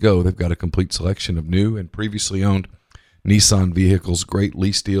place to go. They've got a complete selection of new and previously owned Nissan vehicles, great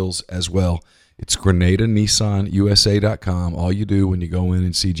lease deals as well. It's GrenadaNissanUSA.com. All you do when you go in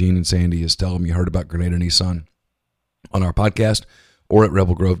and see Gene and Sandy is tell them you heard about Grenada Nissan on our podcast or at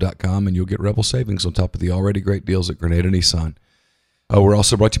rebelgrove.com, and you'll get Rebel savings on top of the already great deals at Grenada Nissan. We're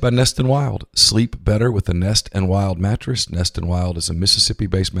also brought to you by Nest & Wild. Sleep better with a Nest & Wild mattress. Nest & Wild is a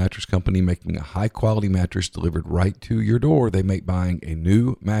Mississippi-based mattress company making a high-quality mattress delivered right to your door. They make buying a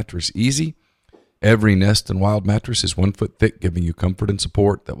new mattress easy. Every Nest & Wild mattress is 1 foot thick, giving you comfort and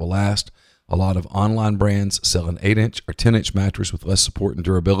support that will last. A lot of online brands sell an 8-inch or 10-inch mattress with less support and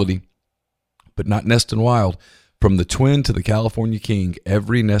durability, but not Nest & Wild. From the Twin to the California King,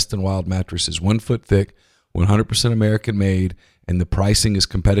 every Nest & Wild mattress is 1 foot thick, 100% American-made, and the pricing is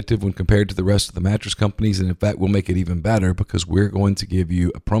competitive when compared to the rest of the mattress companies. And in fact, we'll make it even better because we're going to give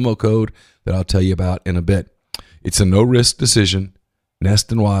you a promo code that I'll tell you about in a bit. It's a no-risk decision.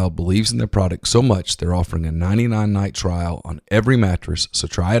 Nest & Wild believes in their product so much they're offering a 99-night trial on every mattress, so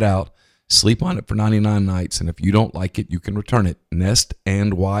try it out. Sleep on it for 99 nights, and if you don't like it, you can return it.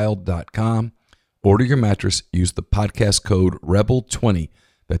 nestandwild.com. Order your mattress. Use the podcast code REBEL20.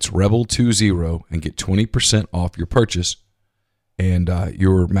 That's REBEL20 and get 20% off your purchase. And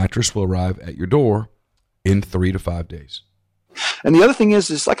your mattress will arrive at your door in 3 to 5 days. And the other thing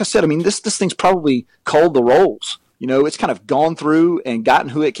is like I said, I mean, this thing's probably culled the rolls. You know, it's kind of gone through and gotten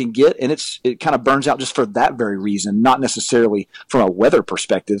who it can get, and it kind of burns out just for that very reason, not necessarily from a weather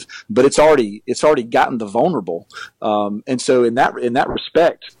perspective, but it's already gotten the vulnerable. And so in that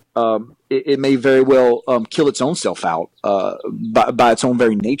respect, it may very well kill its own self out by its own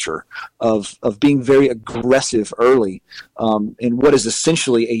very nature of being very aggressive early in what is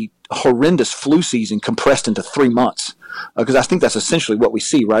essentially a horrendous flu season compressed into 3 months. Because I think that's essentially what we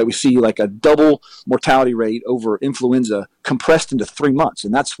see, right? We see like a double mortality rate over influenza compressed into 3 months.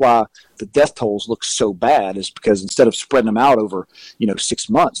 And that's why the death tolls look so bad, is because instead of spreading them out over, 6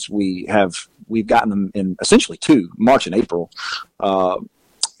 months, we've gotten them in essentially 2, March and April.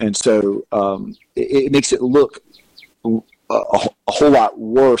 And so it makes it look a whole lot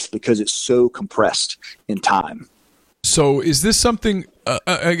worse because it's so compressed in time. So is this something,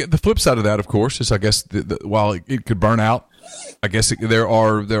 the flip side of that, of course, is I guess while it could burn out, I guess there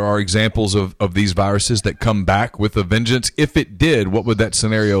are examples of these viruses that come back with a vengeance. If it did, what would that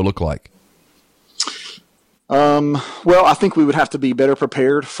scenario look like? Well, I think we would have to be better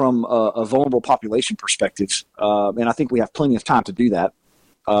prepared from a vulnerable population perspective. And I think we have plenty of time to do that.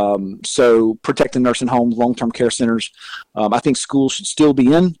 So protecting nursing homes, long-term care centers. I think schools should still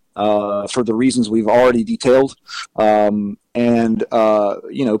be in for the reasons we've already detailed. And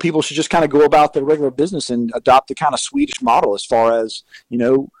people should just kind of go about their regular business and adopt the kind of Swedish model as far as,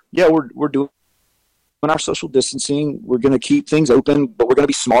 we're doing our social distancing. We're going to keep things open, but we're going to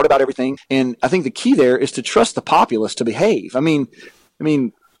be smart about everything. And I think the key there is to trust the populace to behave. I mean,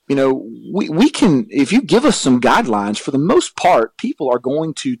 we can, if you give us some guidelines, for the most part, people are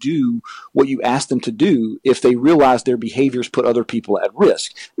going to do what you ask them to do if they realize their behaviors put other people at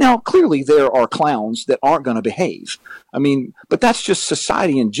risk. Now, clearly there are clowns that aren't going to behave. I mean, but that's just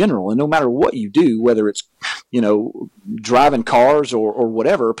society in general. And no matter what you do, whether it's, driving cars or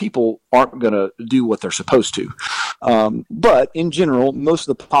whatever, people aren't going to do what they're supposed to. But in general, most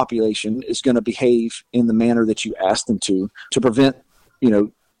of the population is going to behave in the manner that you ask them to prevent,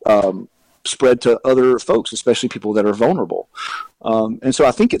 spread to other folks, especially people that are vulnerable. And so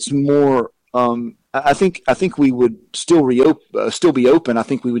I think it's more. I think we would still be open. I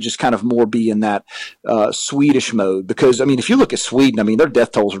think we would just kind of more be in that Swedish mode, because if you look at Sweden, their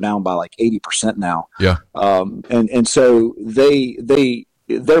death tolls are down by like 80% now. Yeah. And so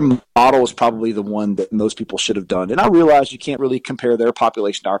their model is probably the one that most people should have done. And I realize you can't really compare their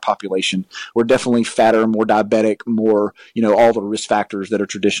population to our population. We're definitely fatter, more diabetic, more, all the risk factors that are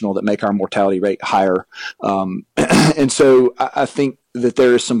traditional that make our mortality rate higher. And so I think that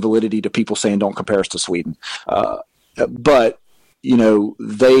there is some validity to people saying don't compare us to Sweden. But,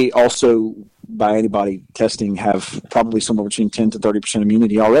 they also, by antibody testing, have probably somewhere between 10 to 30%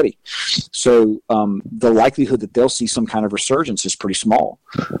 immunity already. So the likelihood that they'll see some kind of resurgence is pretty small.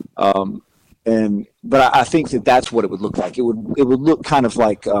 But I think that's what it would look like. It would look kind of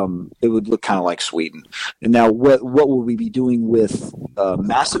like Sweden. And now what will we be doing with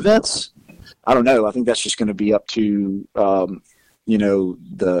mass events? I don't know. I think that's just going to be up to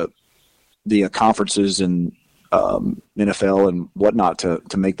the conferences and NFL and whatnot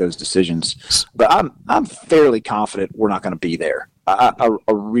to make those decisions. But I'm fairly confident we're not going to be there. I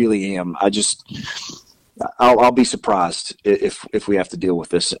really am. I'll be surprised if we have to deal with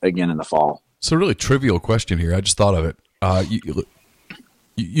this again in the fall. It's a really trivial question here. I just thought of it.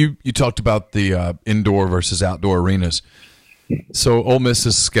 You talked about the indoor versus outdoor arenas. So Ole Miss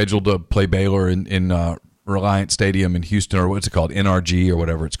is scheduled to play Baylor in Reliant Stadium in Houston, or what's it called, NRG or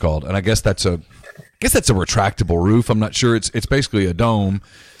whatever it's called. And I guess that's a retractable roof. I'm not sure. It's basically a dome.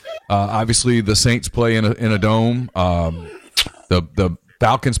 Obviously, the Saints play in a dome. The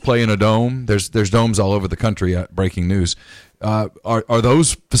Falcons play in a dome. There's domes all over the country. Breaking news. Are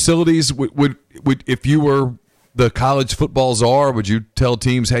those facilities would if you were the college football czar, would you tell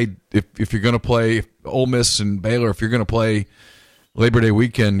teams, hey, if you're going to play Ole Miss and Baylor, if you're going to play Labor Day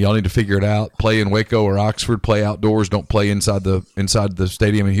weekend, y'all need to figure it out. Play in Waco or Oxford. Play outdoors. Don't play inside the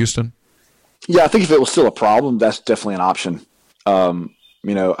stadium in Houston. Yeah, I think if it was still a problem, that's definitely an option. I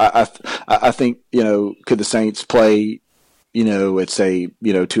think could the Saints play? It's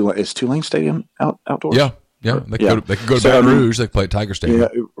it's Tulane Stadium outdoors. Yeah, they could go to Baton Rouge. They play at Tiger Stadium. Yeah,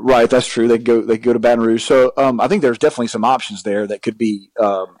 right, that's true. They go to Baton Rouge. So I think there's definitely some options there that could be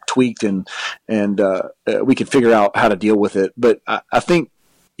tweaked, and we could figure out how to deal with it. But I think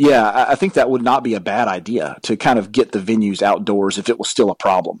that would not be a bad idea to kind of get the venues outdoors if it was still a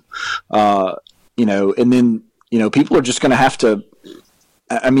problem. And then people are just going to have to.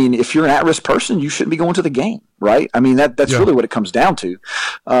 I mean, if you're an at-risk person, you shouldn't be going to the game, right? I mean, that's really what it comes down to.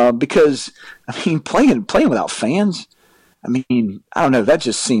 Because I mean, playing without fans, I mean, I don't know, that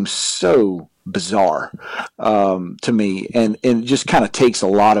just seems so bizarre to me, and it just kind of takes a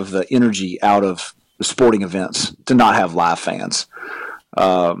lot of the energy out of the sporting events to not have live fans.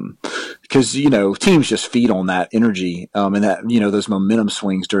 Because teams just feed on that energy and that those momentum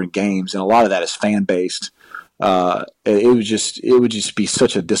swings during games, and a lot of that is fan based. It would just be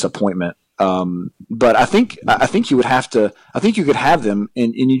such a disappointment. But I think you would have to. I think you could have them,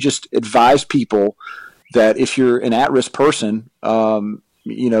 and you just advise people that if you're an at-risk person,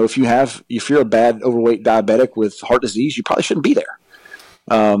 if you're a bad overweight diabetic with heart disease, you probably shouldn't be there.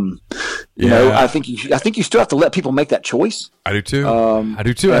 I think you still have to let people make that choice. I do too.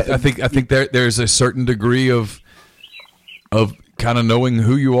 I think there's a certain degree of kind of knowing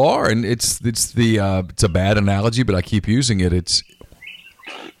who you are, and it's a bad analogy, but I keep using it.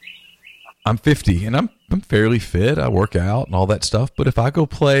 I'm 50 and I'm fairly fit. I work out and all that stuff, but if I go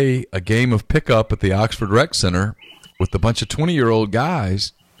play a game of pickup at the Oxford Rec Center with a bunch of 20-year-old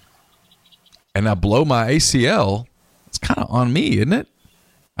guys and I blow my ACL, it's kind of on me, isn't it?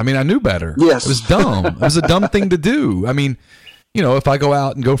 I mean, I knew better. Yes. It was dumb. It was a dumb thing to do. I mean, if I go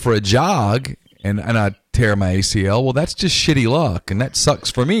out and go for a jog and I tear my ACL, well, that's just shitty luck, and that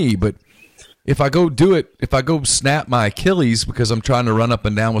sucks for me. But if I go snap my Achilles because I'm trying to run up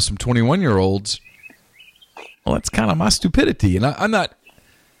and down with some 21-year-olds, well, that's kind of my stupidity. And I'm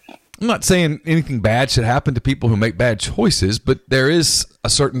not saying anything bad should happen to people who make bad choices, but there is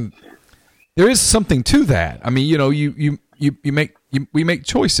something to that. I mean, we make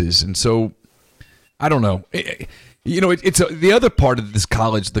choices, and so I don't know. It's the other part of this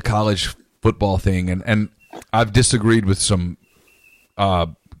the college football thing, and I've disagreed with some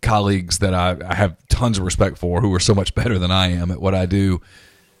colleagues that I have tons of respect for who are so much better than I am at what I do.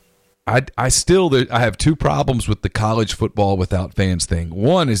 I have two problems with the college football without fans thing.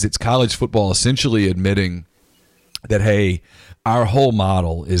 One is it's college football essentially admitting that, hey, our whole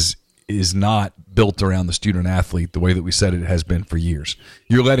model is not built around the student athlete the way that we said it has been for years.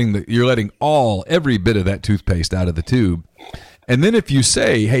 You're letting every bit of that toothpaste out of the tube. And then if you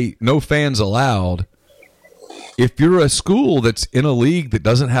say, hey, no fans allowed, if you're a school that's in a league that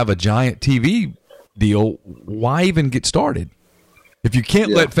doesn't have a giant TV deal, why even get started? If you can't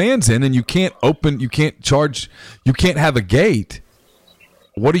let fans in and you can't charge, you can't have a gate,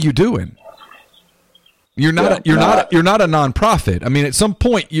 what are you doing? You're not a nonprofit. I mean, at some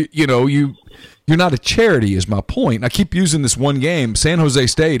point, you're not a charity is my point. I keep using this one game. San Jose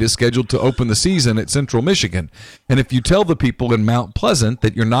State is scheduled to open the season at Central Michigan. And if you tell the people in Mount Pleasant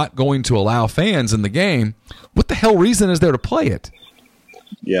that you're not going to allow fans in the game, what the hell reason is there to play it?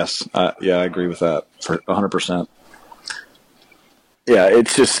 Yes. I agree with that for 100%. Yeah,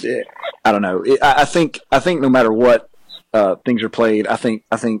 it's just, I don't know. I think no matter what things are played, I think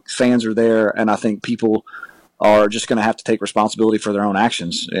fans are there, and I think people are just going to have to take responsibility for their own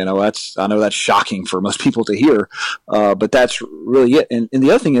actions. I know that's shocking for most people to hear, but that's really it. And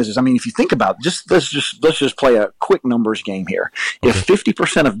the other thing is I mean, if you think about it, let's just play a quick numbers game here. Okay. If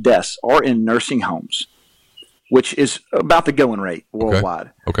 50% of deaths are in nursing homes, which is about the going rate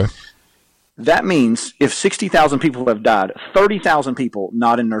worldwide. Okay. That means if 60,000 people have died, 30,000 people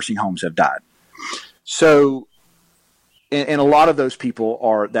not in nursing homes have died. So and a lot of those people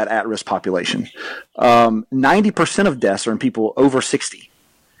are that at-risk population. 90% of deaths are in people over 60.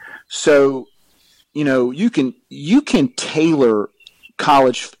 So, you can tailor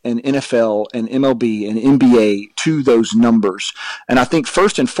college and NFL and MLB and NBA to those numbers. And I think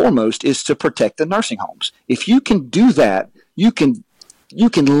first and foremost is to protect the nursing homes. If you can do that, you can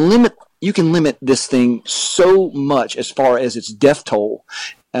limit this thing so much as far as its death toll.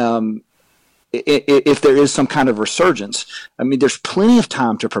 If there is some kind of resurgence, I mean, there's plenty of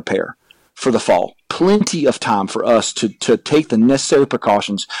time to prepare for the fall. Plenty of time for us to take the necessary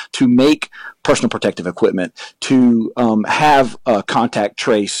precautions to make personal protective equipment, to have contact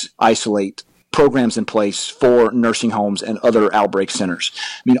trace, isolate programs in place for nursing homes and other outbreak centers.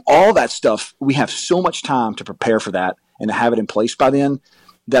 I mean, all that stuff, we have so much time to prepare for that and to have it in place by then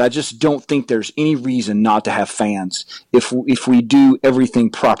that I just don't think there's any reason not to have fans if we do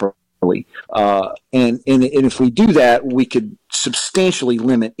everything properly. And if we do that, we could substantially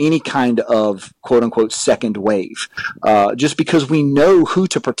limit any kind of quote unquote second wave, just because we know who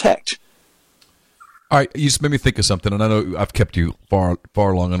to protect. All right, you just made me think of something, and I know I've kept you far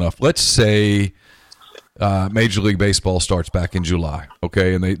long enough. Let's say Major League Baseball starts back in July,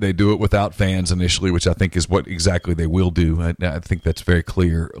 okay, and they do it without fans initially, which I think is what exactly they will do. I think that's very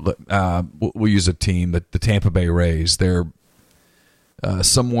clear. We'll use a team, the Tampa Bay Rays. They're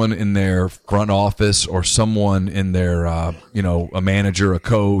someone in their front office or someone in their, a manager, a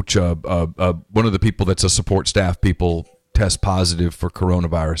coach, one of the people that's a support staff people test positive for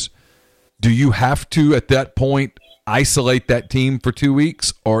coronavirus. Do you have to, at that point, isolate that team for 2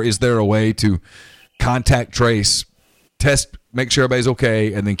 weeks, or is there a way to contact trace, test, make sure everybody's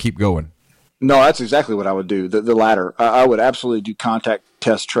okay, and then keep going? No, that's exactly what I would do. The latter. I would absolutely do contact,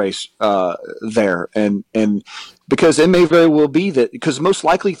 test, trace there, and because it may very well be that, because the most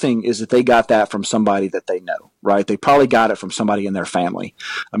likely thing is that they got that from somebody that they know, right? They probably got it from somebody in their family.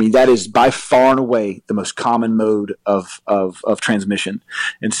 I mean, that is by far and away the most common mode of transmission.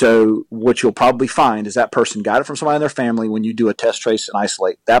 And so what you'll probably find is that person got it from somebody in their family. When you do a test, trace, and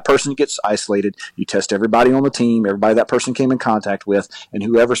isolate, that person gets isolated. You test everybody on the team, everybody that person came in contact with, and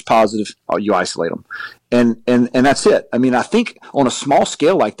whoever's positive, you isolate them. And that's it. I mean, I think on a small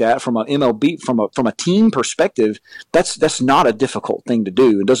scale like that, from an MLB, from a team perspective, that's not a difficult thing to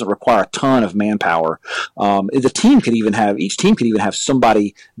do. It doesn't require a ton of manpower. Each team could even have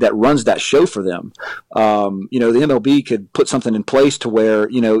somebody that runs that show for them. The MLB could put something in place to where,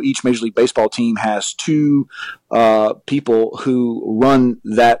 each Major League Baseball team has two people who run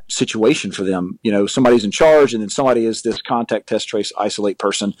that situation for them. Somebody's in charge, and then somebody is this contact, test, trace, isolate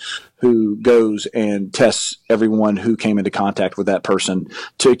person who goes and tests everyone who came into contact with that person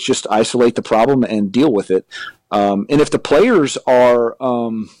to just isolate the problem and deal with it. And if the players are,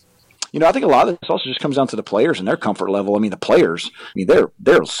 I think a lot of this also just comes down to the players and their comfort level. I mean, the players, they're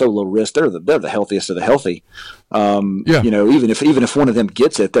so low risk. They're the healthiest of the healthy. Even if one of them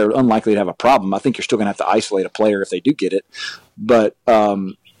gets it, they're unlikely to have a problem. I think you're still going to have to isolate a player if they do get it. But,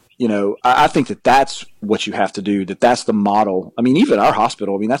 I think that's what you have to do, that's the model. I mean, even our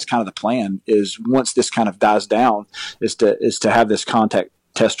hospital, that's kind of the plan, is once this kind of dies down, is to have this contact,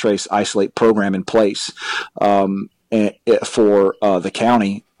 test, trace, isolate program in place for the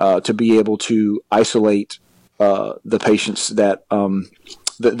county to be able to isolate the patients that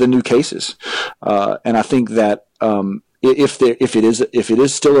the new cases. And I think that if it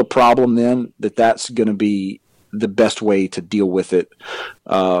is still a problem, then that's going to be the best way to deal with it.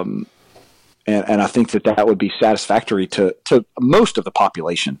 And I think that would be satisfactory to most of the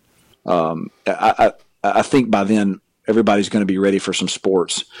population. I think by then everybody's going to be ready for some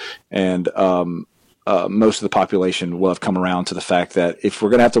sports, and most of the population will have come around to the fact that if we're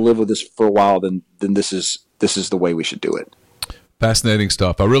going to have to live with this for a while, then this is the way we should do it. Fascinating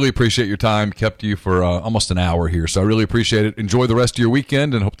stuff. I really appreciate your time. Kept you for almost an hour here, so I really appreciate it. Enjoy the rest of your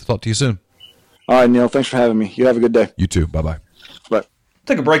weekend, and hope to talk to you soon. All right, Neal. Thanks for having me. You have a good day. You too. Bye-bye. Bye.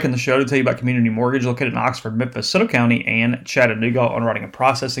 Take a break in the show to tell you about Community Mortgage, located in Oxford, Memphis, Soto County, and Chattanooga. Underwriting and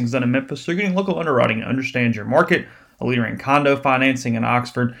processing is done in Memphis, so you're getting local underwriting and understand your market. A leader in condo financing in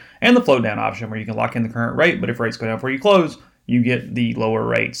Oxford, and the float down option where you can lock in the current rate, but if rates go down before you close, you get the lower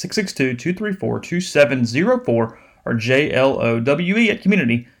rate. 662-234-2704 or JLOWE at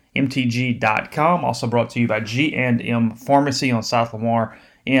communitymtg.com. Also brought to you by G&M Pharmacy on South Lamar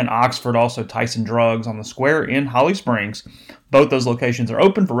in Oxford. Also Tyson Drugs on the Square in Holly Springs. Both those locations are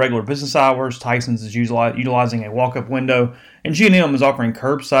open for regular business hours. Tyson's is utilizing a walk-up window, and G&M is offering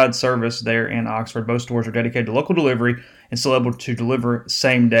curbside service there in Oxford. Both stores are dedicated to local delivery and still able to deliver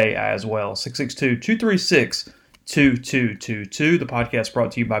same day as well. 662-236-2222. The podcast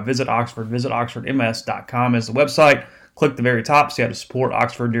brought to you by Visit Oxford. VisitOxfordMS.com is the website. click the very top, see how to support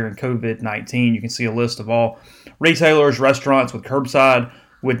Oxford during COVID-19. You can see a list of all retailers, restaurants with curbside,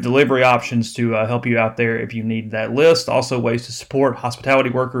 with delivery options to help you out there if you need that list. Also, ways to support hospitality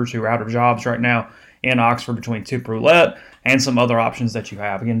workers who are out of jobs right now in Oxford between Tip Roulette and some other options that you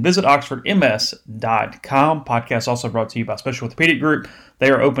have. Again, visit oxfordms.com. Podcast also brought to you by Special Orthopedic Group. They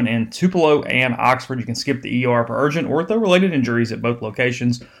are open in Tupelo and Oxford. You can skip the ER for urgent ortho-related injuries at both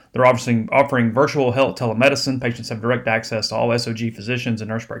locations. They're offering virtual health telemedicine. Patients have direct access to all SOG physicians and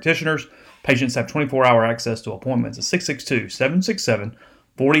nurse practitioners. Patients have 24-hour access to appointments at 662-767-4200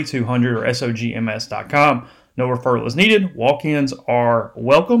 or SOGMS.com. No referral is needed. Walk-ins are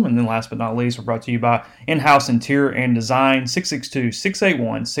welcome. And then last but not least, we're brought to you by In-House Interior and Design,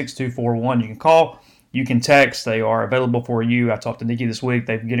 662-681-6241. You can call, you can text. They are available for you. I talked to Nikki this week.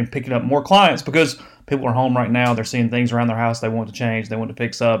 They're picking up more clients because people are home right now. They're seeing things around their house they want to change, they want to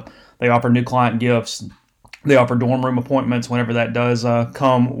fix up. They offer new client gifts. They offer dorm room appointments whenever that does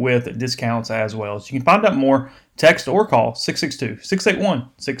come with discounts as well. So you can find out more, text or call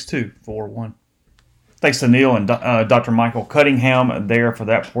 662-681-6241. Thanks to Neal and Dr. Michael Cunningham there for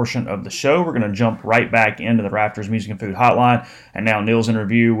that portion of the show. We're going to jump right back into the Rafters Music and Food Hotline. And now Neal's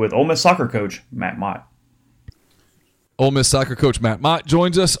interview with Ole Miss soccer coach Matt Mott. Ole Miss soccer coach Matt Mott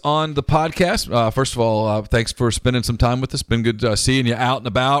joins us on the podcast. First of all, thanks for spending some time with us. Been good seeing you out and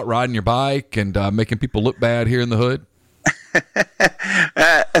about, riding your bike, and making people look bad here in the hood.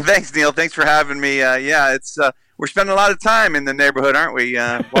 Thanks, Neal. Thanks for having me. It's we're spending a lot of time in the neighborhood, aren't we?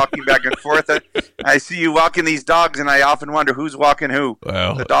 Walking back and forth. I see you walking these dogs, and I often wonder who's walking who.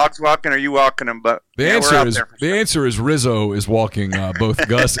 Well, the dogs walking, or you walking them? But the answer is Rizzo is walking both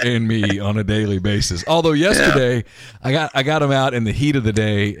Gus and me on a daily basis. Although yesterday I got him out in the heat of the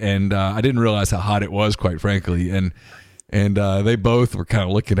day, and I didn't realize how hot it was, quite frankly, and they both were kind of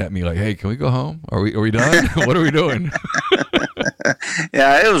looking at me like, "Hey, can we go home? Are we done? What are we doing?"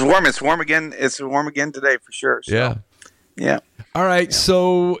 Yeah, it was warm. It's warm again. It's warm again today for sure. So, yeah. All right.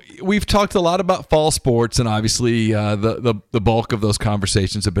 So we've talked a lot about fall sports, and obviously the bulk of those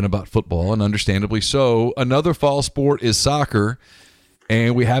conversations have been about football, and understandably so. Another fall sport is soccer,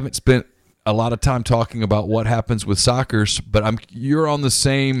 and we haven't spent a lot of time talking about what happens with soccer, but you're on the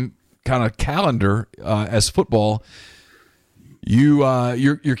same kind of calendar as football.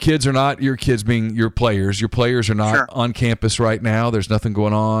 Your kids are not, your kids being your players are not on campus right now. There's nothing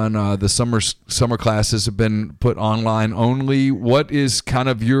going on. The summer classes have been put online only. What is kind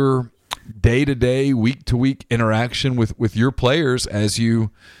of your day-to-day, week-to-week interaction with your players as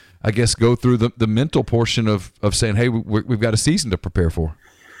you, I guess, go through the mental portion of saying, hey, we've got a season to prepare for?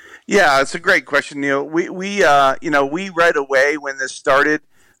 Yeah, it's a great question, Neal. We right away when this started,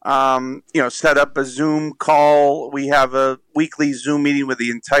 set up a Zoom call. We have a weekly Zoom meeting with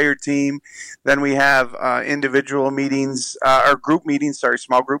the entire team. Then we have individual meetings, or group meetings,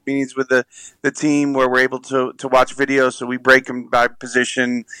 small group meetings with the team where we're able to watch videos. So we break them by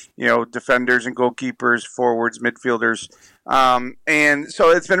position, defenders and goalkeepers, forwards, midfielders. And so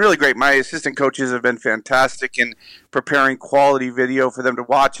it's been really great. My assistant coaches have been fantastic in preparing quality video for them to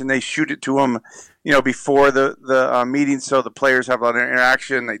watch, and they shoot it to them, before the meeting, so the players have a lot of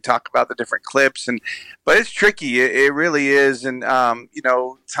interaction. They talk about the different clips, but it's tricky. It really is, and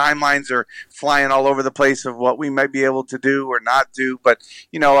timelines are flying all over the place of what we might be able to do or not do. But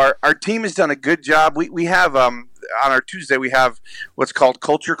our team has done a good job. We have on our Tuesday we have what's called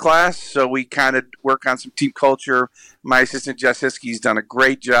culture class, so we kind of work on some team culture. My assistant Jess Hiskey's done a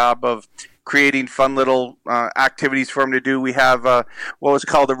great job of creating fun little activities for them to do. We have what was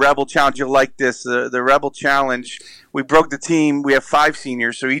called the Rebel Challenge. You'll like this. The Rebel Challenge, we broke the team. We have 5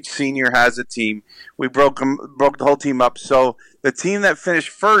 seniors, so each senior has a team. We broke the whole team up. So the team that finished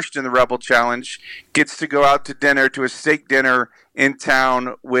first in the Rebel Challenge gets to go out to dinner, to a steak dinner in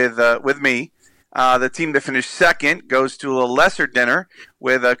town with me. The team that finished second goes to a lesser dinner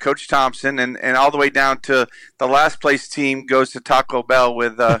with Coach Thompson, and all the way down to the last place team goes to Taco Bell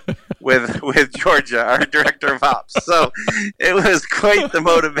with Georgia, our director of ops. So it was quite the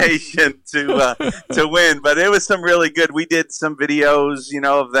motivation to win, but it was some really good. We did some videos,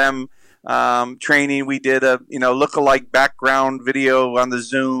 of them training. We did a look-alike background video on the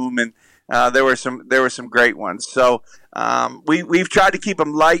Zoom, and there were some great ones. So we've tried to keep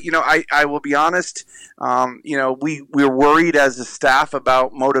them light. I will be honest. We're worried as a staff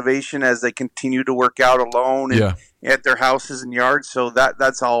about motivation as they continue to work out alone and at their houses and yards. So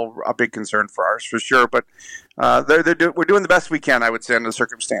that's all a big concern for us for sure. But we're doing the best we can, I would say, under the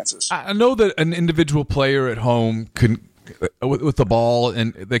circumstances. I know that an individual player at home can, with the ball,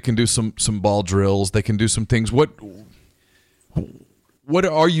 and they can do some ball drills. They can do some things. What what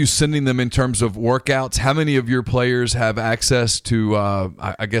are you sending them in terms of workouts? How many of your players have access to,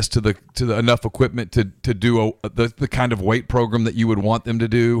 I guess, to the enough equipment to do the kind of weight program that you would want them to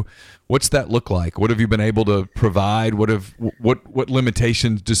do? What's that look like? What have you been able to provide? What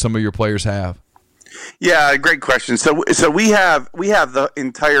limitations do some of your players have? Yeah, great question. So we have the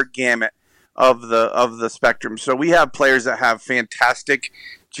entire gamut of the spectrum. So we have players that have fantastic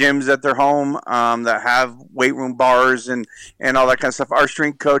gyms at their home, that have weight room bars and all that kind of stuff. Our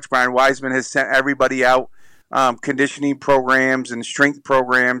strength coach, Brian Wiseman, has sent everybody out conditioning programs and strength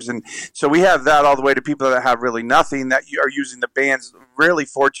programs. And so we have that all the way to people that have really nothing that are using the bands. Really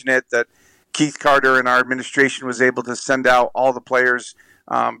fortunate that Keith Carter and our administration was able to send out all the players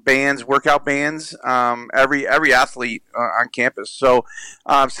bands, workout bands, every athlete on campus. So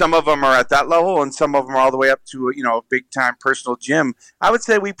some of them are at that level, and some of them are all the way up to a big time personal gym. I would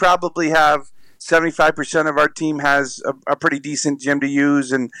say we probably have 75% of our team has a pretty decent gym to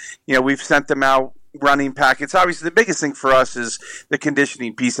use, and we've sent them out running packets. Obviously, the biggest thing for us is the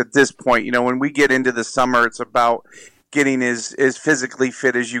conditioning piece at this point. When we get into the summer, it's about getting as physically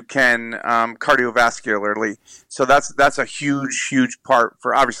fit as you can, cardiovascularly. So that's a huge part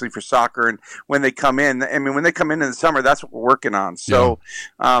for soccer. And when they come in, when they come in the summer, that's what we're working on. So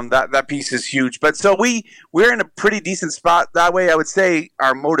that piece is huge. But so we're in a pretty decent spot that way. I would say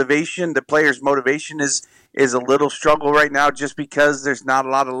our motivation, the players' motivation is a little struggle right now, just because there's not a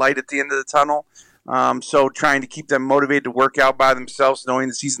lot of light at the end of the tunnel. So trying to keep them motivated to work out by themselves, knowing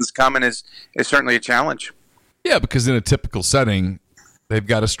the season's coming, is certainly a challenge. Yeah, because in a typical setting, they've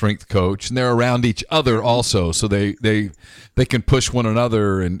got a strength coach, and they're around each other also, so they can push one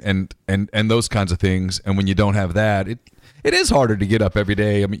another and those kinds of things. And when you don't have that, it is harder to get up every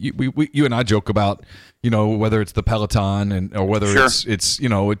day. I mean, you and I joke about whether it's the Peloton or whether it's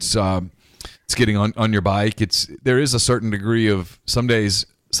getting on your bike. There is a certain degree of some days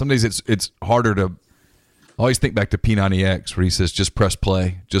it's harder to. I always think back to P90X where he says, just press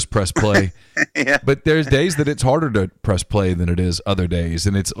play. Yeah. But there's days that it's harder to press play than it is other days.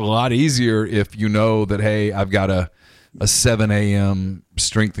 And it's a lot easier if you know that, hey, I've got a 7 a.m.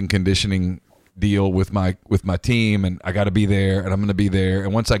 strength and conditioning deal with my team, and I got to be there, and I'm going to be there.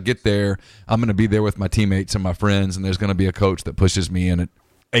 And once I get there, I'm going to be there with my teammates and my friends, and there's going to be a coach that pushes me, and at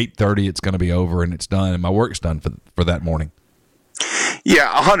 8:30 it's going to be over and it's done, and my work's done for that morning.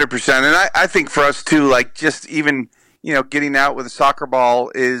 Yeah, 100%. And I think for us too, like just even, getting out with a soccer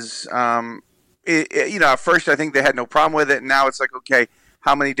ball is, at first I think they had no problem with it. And now it's like, okay,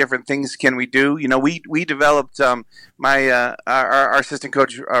 how many different things can we do? We developed, our assistant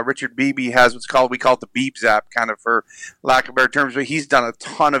coach, Richard Beebe, has we call it the Beebs app, kind of for lack of better terms, but he's done did a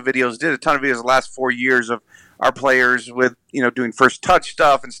ton of videos the last 4 years of our players with, doing first touch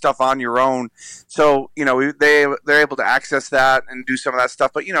stuff and stuff on your own. So, they're able to access that and do some of that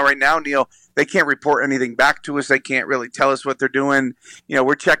stuff. But, right now, Neal, they can't report anything back to us. They can't really tell us what they're doing.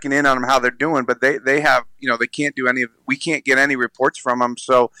 We're checking in on them, how they're doing, but they have, they can't do we can't get any reports from them.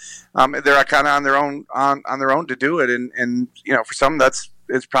 So, they're kind of on their own to do it. And for some,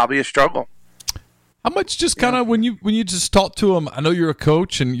 it's probably a struggle. How much just kind of when you just talk to them, I know you're a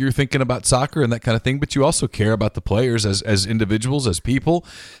coach and you're thinking about soccer and that kind of thing, but you also care about the players as individuals, as people.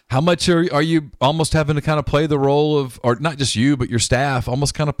 How much are you almost having to kind of play the role of, or not just you, but your staff,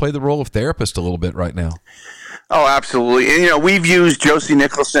 almost kind of play the role of therapist a little bit right now? Oh, absolutely. And, we've used Josie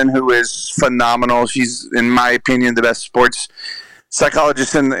Nicholson, who is phenomenal. She's, in my opinion, the best sports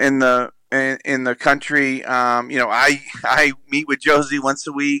psychologist in the country. I meet with Josie once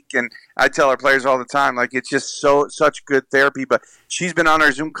a week, and I tell our players all the time, like, it's just such good therapy. But she's been on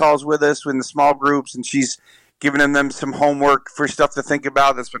our Zoom calls with us in the small groups, and she's giving them some homework for stuff to think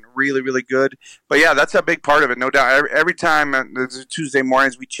about. That's been really, really good. But yeah, that's a big part of it, no doubt. Every time Tuesday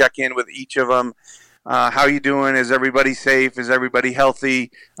mornings, we check in with each of them. How you doing? Is everybody safe? Is everybody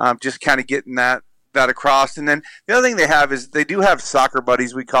healthy? Just kind of getting that across. And then the other thing they have is they do have soccer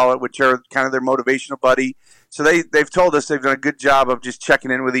buddies, we call it, which are kind of their motivational buddy. So they've told us they've done a good job of just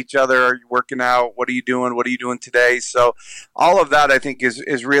checking in with each other. Are you working out? What are you doing? What are you doing today? So all of that I think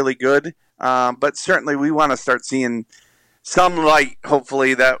is really good. But certainly we want to start seeing some light,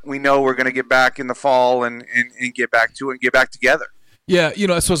 hopefully, that we know we're going to get back in the fall and get back to it and get back together. Yeah,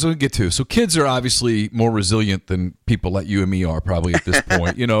 that's what I was going to get to. So kids are obviously more resilient than people like you and me are probably at this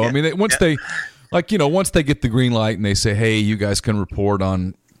point. Yeah. I mean, once they get the green light and they say, hey, you guys can report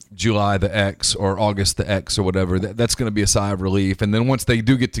on July the X or August the X or whatever, that's going to be a sigh of relief. And then once they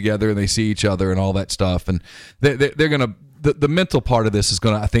do get together and they see each other and all that stuff, and they're going to the mental part of this is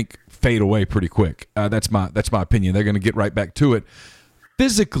going to, I think, fade away pretty quick. That's my opinion. They're going to get right back to it.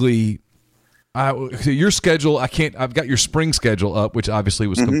 Physically, So your schedule, I've got your spring schedule up, which obviously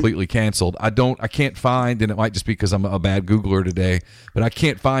was completely canceled. I can't find, and it might just be because I'm a bad Googler today, but I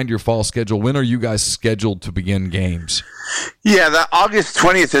can't find your fall schedule. When are you guys scheduled to begin games? Yeah, the August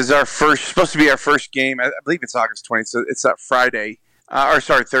 20th is supposed to be our first game. I believe it's August 20th, so it's that Thursday.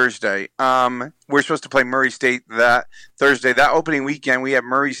 We're supposed to play Murray State that Thursday. That opening weekend, we have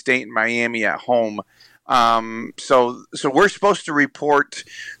Murray State and Miami at home. So we're supposed to report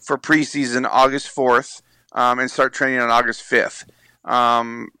for preseason August 4th, and start training on August 5th.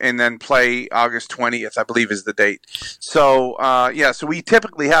 And then play August 20th, I believe is the date. So, so we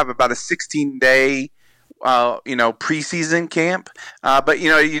typically have about a 16-day, preseason camp. But,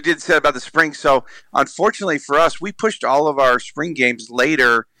 you did say about the spring. So unfortunately for us, we pushed all of our spring games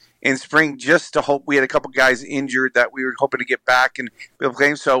later in spring just to hope. We had a couple guys injured that we were hoping to get back and be able to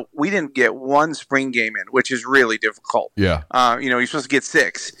play. So we didn't get one spring game in, which is really difficult. Yeah. You're supposed to get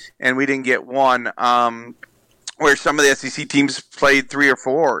 6, and we didn't get one. Where some of the SEC teams played 3 or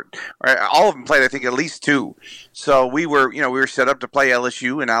 4, right? All of them played, I think, at least 2. So we were set up to play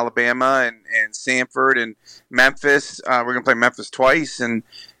LSU and Alabama and Samford and Memphis. We're going to play Memphis twice, and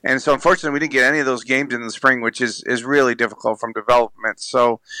so unfortunately we didn't get any of those games in the spring, which is really difficult from development.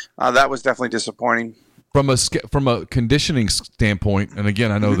 So that was definitely disappointing. From a conditioning standpoint, and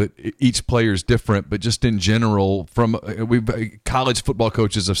again, I know that each player is different, but just in general, college football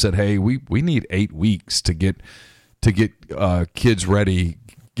coaches have said, "Hey, we need 8 weeks to get kids ready."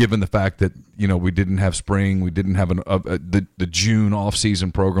 Given the fact that we didn't have spring, we didn't have the June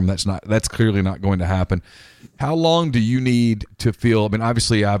off-season program. That's clearly not going to happen. How long do you need to feel? I mean,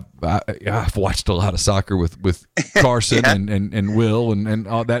 obviously, I've watched a lot of soccer with Carson and Will and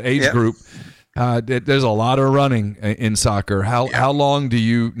all that age group. There's a lot of running in soccer. How long do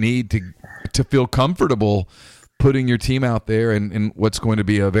you need to feel comfortable putting your team out there in what's going to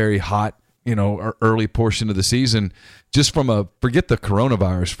be a very hot, early portion of the season? Just from forget the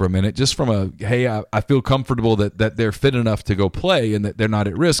coronavirus for a minute, just from hey, I feel comfortable that they're fit enough to go play and that they're not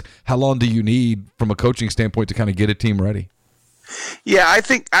at risk. How long do you need from a coaching standpoint to kind of get a team ready? Yeah, I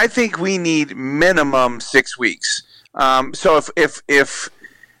think we need minimum 6 weeks. So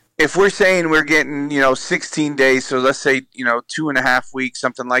if we're saying we're getting 16 days, so let's say 2.5 weeks,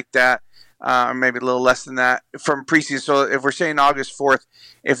 something like that, or maybe a little less than that from preseason. So if we're saying August 4th,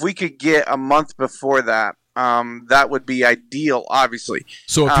 if we could get a month before that, that would be ideal, obviously.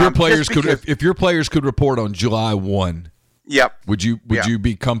 So if your players could report on July 1, yep, would you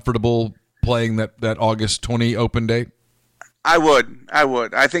be comfortable playing that August 20 open date? I would.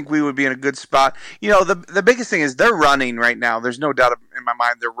 I think we would be in a good spot. The biggest thing is they're running right now. There's no doubt in my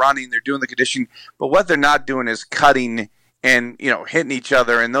mind they're running. They're doing the conditioning. But what they're not doing is cutting and, hitting each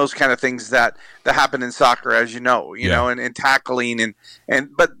other and those kind of things that happen in soccer, as and tackling.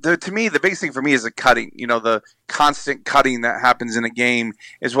 But to me, the biggest thing for me is the cutting. The constant cutting that happens in a game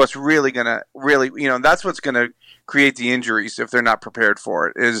is what's really going to that's what's going to create the injuries if they're not prepared for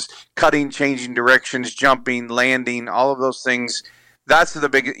it, is cutting, changing directions, jumping, landing, all of those things. That's the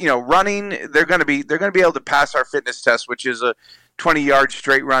big, running. They're going to be able to pass our fitness test, which is a 20-yard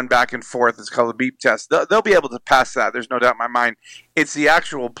straight run back and forth. It's called the beep test. They'll be able to pass that. There's no doubt in my mind. It's the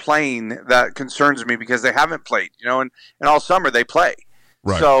actual playing that concerns me because they haven't played, and all summer they play.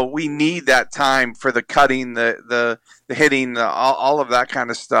 Right. So we need that time for the cutting, the hitting, all of that kind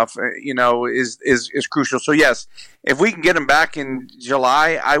of stuff. Is crucial. So yes, if we can get them back in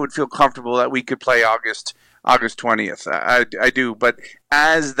July, I would feel comfortable that we could play August 20th. I do. But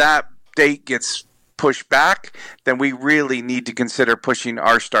as that date gets pushed back, then we really need to consider pushing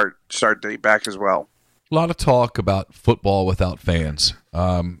our start date back as well. A lot of talk about football without fans,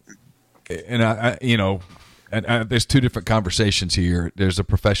 and there's two different conversations here. There's a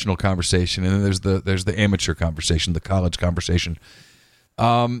professional conversation, and then there's the amateur conversation, the college conversation.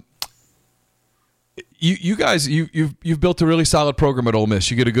 You guys, you've built a really solid program at Ole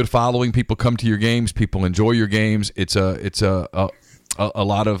Miss. You get a good following. People come to your games. People enjoy your games. It's a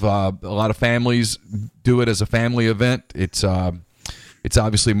lot of families do it as a family event. It's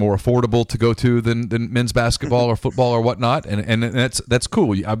obviously more affordable to go to than men's basketball or football or whatnot, and that's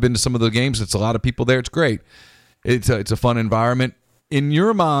cool. I've been to some of the games. It's a lot of people there. It's great. It's a fun environment. In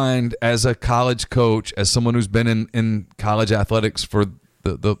your mind, as a college coach, as someone who's been in college athletics for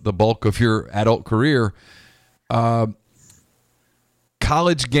the bulk of your adult career,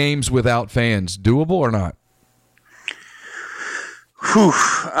 college games without fans, doable or not?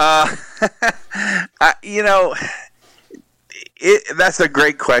 That's a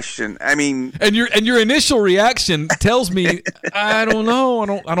great question. I mean, and your initial reaction tells me I don't know,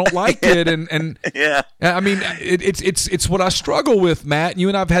 I don't like it, and yeah. I mean it's what I struggle with, Matt. You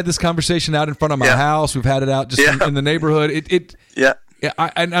and I've had this conversation out in front of my house. We've had it out just in the neighborhood.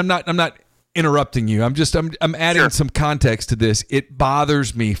 I'm not interrupting you. I'm adding some context to this. It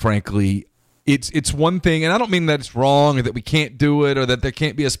bothers me, frankly. It's one thing, and I don't mean that it's wrong or that we can't do it or that there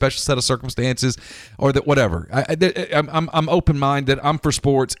can't be a special set of circumstances or that whatever. I'm open-minded. I'm for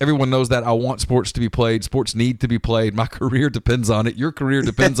sports. Everyone knows that. I want sports to be played. Sports need to be played. My career depends on it. Your career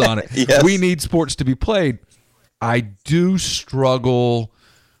depends on it. Yes. We need sports to be played. I do struggle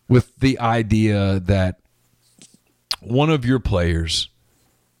with the idea that one of your players,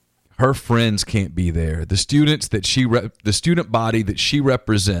 her friends can't be there. The students that the student body that she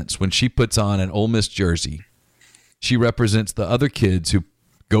represents when she puts on an Ole Miss jersey, she represents the other kids who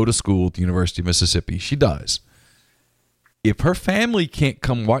go to school at the University of Mississippi. She does. If her family can't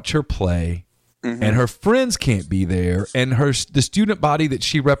come watch her play, and her friends can't be there, and the student body that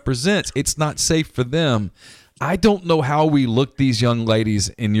she represents, it's not safe for them. I don't know how we look these young ladies,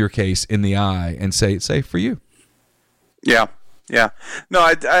 in your case, in the eye and say it's safe for you. Yeah. Yeah. No,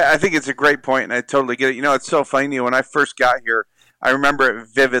 I think it's a great point, and I totally get it. You know, it's so funny. When I first got here, I remember it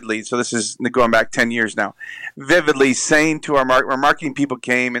vividly. So this is going back 10 years now. Vividly saying to our marketing people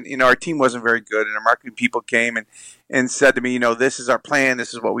came, and, you know, our team wasn't very good, and our marketing people came and said to me, you know, this is our plan.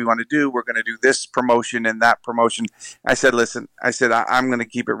 This is what we want to do. We're going to do this promotion and that promotion. I said, listen, I'm going to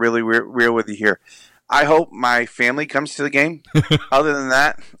keep it really real with you here. I hope my family comes to the game. Other than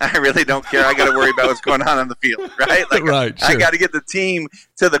that, I really don't care. I got to worry about what's going on the field, right? Like, right, sure. I got to get the team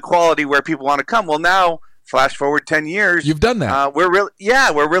to the quality where people want to come. Well, now, flash forward 10 years, you've done that. We're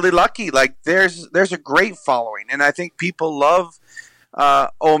really lucky. Like, there's a great following, and I think people love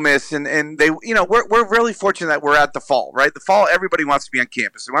Ole Miss, and they, you know, we're really fortunate that we're at the fall, right? The fall, everybody wants to be on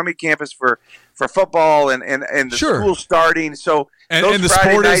campus. They want to be on campus for football and the school starting. So. And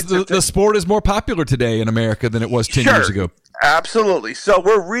the sport is more popular today in America than it was 10 years ago. Absolutely. So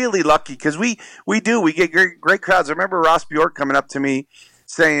we're really lucky because we get great crowds. I remember Ross Bjork coming up to me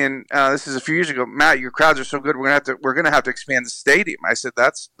saying, this is a few years ago, Matt, your crowds are so good, we're gonna have to expand the stadium. I said,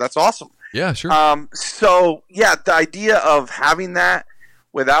 that's awesome. Yeah, sure. So yeah, the idea of having that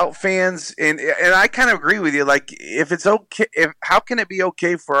without fans, and I kind of agree with you. Like, if it's okay, how can it be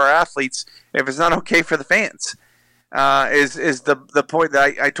okay for our athletes if it's not okay for the fans? Is the point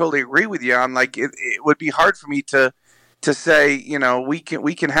that I totally agree with you on. Like, it would be hard for me to say, you know, we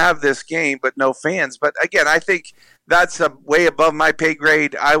can have this game but no fans. But again, I think that's way above my pay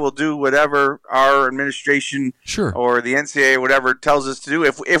grade. I will do whatever our administration or the NCAA or whatever tells us to do.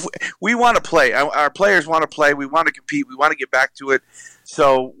 If we want to play, our players want to play, we want to compete, we want to get back to it.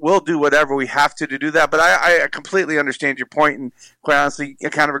 So we'll do whatever we have to do that. But I completely understand your point, and quite honestly, I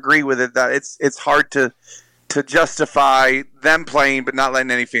kind of agree with it that it's hard to justify them playing but not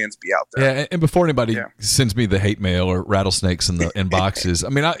letting any fans be out there. Yeah, and before anybody sends me the hate mail or rattlesnakes in the inboxes, I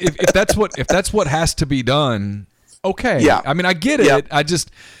mean, if that's what has to be done, okay. Yeah. I mean, I get it.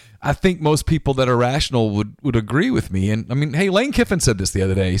 I think most people that are rational would agree with me. And I mean, hey, Lane Kiffin said this the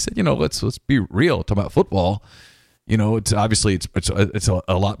other day. He said, you know, let's be real. Talk about football. You know, it's obviously it's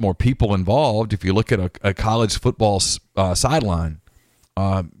a lot more people involved. If you look at a college football sideline.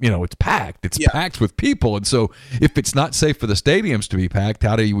 You know, it's packed. It's packed with people, and so if it's not safe for the stadiums to be packed,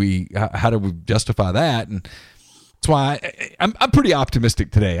 how do we justify that? And that's why I'm pretty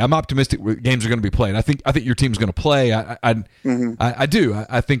optimistic today. I'm optimistic games are going to be played. I think your team's going to play. I do.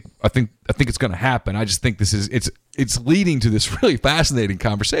 I think it's going to happen. I just think it's leading to this really fascinating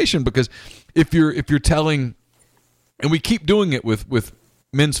conversation because if you're telling, and we keep doing it with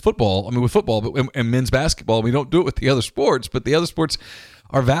men's football, with football, and men's basketball. We don't do it with the other sports, but the other sports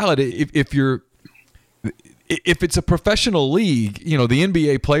are valid. If it's a professional league, you know, the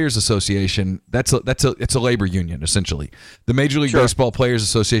NBA Players Association, it's a labor union essentially. The Major League Baseball Players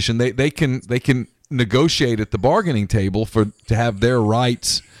Association, they can negotiate at the bargaining table to have their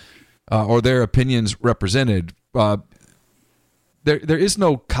rights or their opinions represented. There is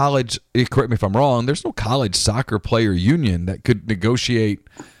no college, correct me if I'm wrong, there's no college soccer player union that could negotiate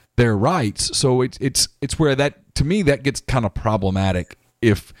their rights. So it's where that, to me, that gets kind of problematic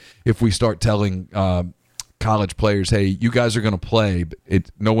if we start telling college players, hey, you guys are going to play, but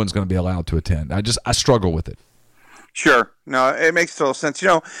no one's going to be allowed to attend. I struggle with it. Sure. No, it makes total sense. You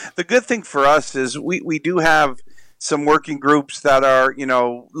know, the good thing for us is we do have some working groups that are, you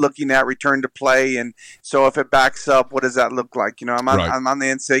know, looking at return to play. And so if it backs up, what does that look like? You know, I'm on the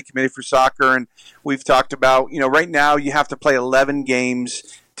NCAA committee for soccer, and we've talked about, you know, right now you have to play 11 games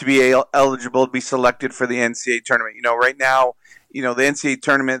to be eligible to be selected for the NCAA tournament. You know, right now the NCAA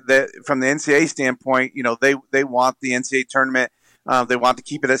tournament, that from the NCAA standpoint, they want the NCAA tournament. They want to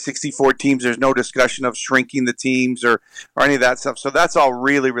keep it at 64 teams. There's no discussion of shrinking the teams or any of that stuff. So that's all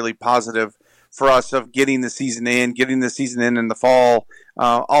really, really positive for us of getting the season in the fall.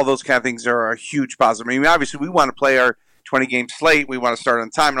 All those kind of things are a huge positive. I mean, obviously we want to play our 20-game slate. We want to start on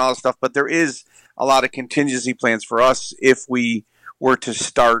time and all that stuff, but there is a lot of contingency plans for us if we were to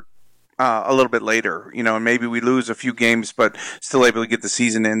start a little bit later, and maybe we lose a few games, but still able to get the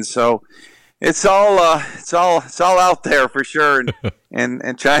season in. So it's all out there for sure,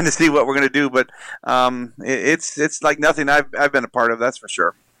 and trying to see what we're going to do. But it's like nothing I've been a part of. That's for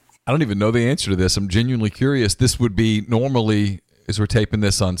sure. I don't even know the answer to this. I'm genuinely curious. This would be normally, as we're taping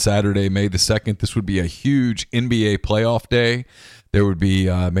this on Saturday, May the 2nd, this would be a huge NBA playoff day. There would be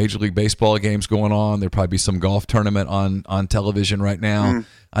Major League Baseball games going on. There'd probably be some golf tournament on television right now.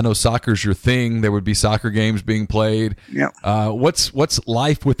 I know soccer's your thing. There would be soccer games being played. Yeah. What's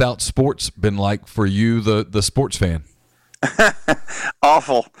life without sports been like for you, the sports fan?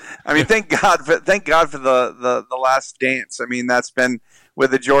 Awful. I mean, thank God for the Last Dance. I mean, that's been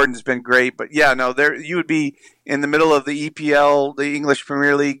with the Jordans been great. But yeah, no, you would be in the middle of the EPL, the English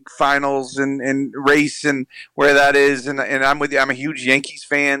Premier League finals and race and where that is. And I'm with you. I'm a huge Yankees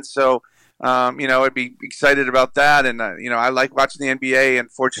fan, so I'd be excited about that. And I like watching the NBA.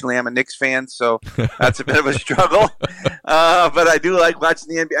 Unfortunately, I'm a Knicks fan, so that's a bit of a struggle. But I do like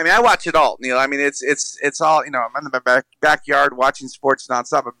watching the NBA. I mean, I watch it all, Neal. I mean, it's all. I'm in my backyard watching sports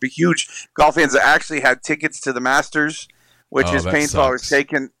nonstop. I'm a huge golf fan. I actually had tickets to the Masters, which is painful. I was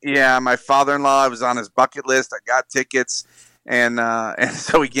taken. Yeah, my father-in-law was on his bucket list. I got tickets. And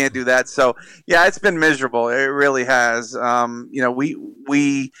so we can't do that. So yeah, it's been miserable. It really has.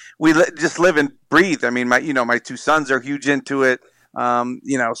 We just live and breathe. I mean, my two sons are huge into it.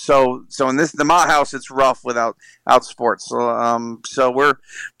 So in the Mott house, it's rough without sports. So we're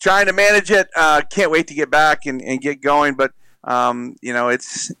trying to manage it. Can't wait to get back and get going. But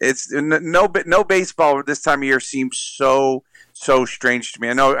it's no baseball this time of year seems so strange to me.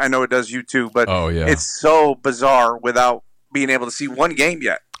 I know it does you too, but it's so bizarre without being able to see one game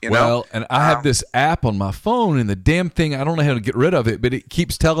yet. Well, and I have this app on my phone, and the damn thing, I don't know how to get rid of it, but it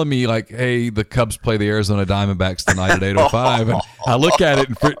keeps telling me, like, hey, the Cubs play the Arizona Diamondbacks tonight at 8:05. And I look at it,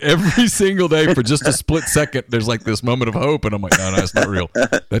 and for every single day for just a split second, there's like this moment of hope, and I'm like, no, it's not real.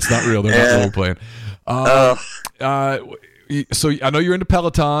 That's not real. They're not really playing. So I know you're into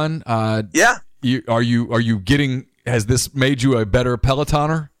Peloton. Yeah. Are you getting? Has this made you a better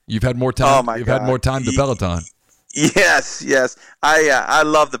Pelotoner? You've had more time. You've had more time to Peloton. Yes. I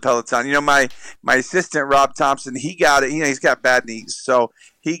love the Peloton. My assistant Rob Thompson, he got it. He's got bad knees, so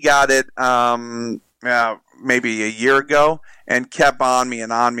he got it maybe a year ago and kept on me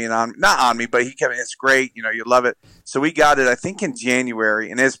and on me and on. Not on me, but he kept. It's great. You love it. So we got it, I think, in January,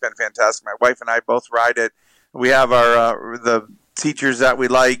 and it's been fantastic. My wife and I both ride it. We have our the teachers that we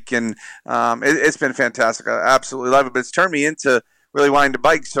like, and it's been fantastic. I absolutely love it. But it's turned me into really wanting to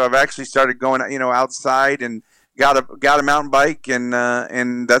bike. So I've actually started going, outside and got a mountain bike,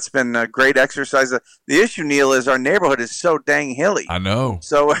 and that's been a great exercise. The issue, Neal, is our neighborhood is so dang hilly. I know.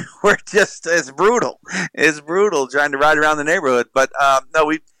 So it's brutal. It's brutal trying to ride around the neighborhood. But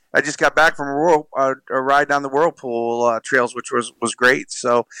I just got back from a ride down the Whirlpool trails, which was great.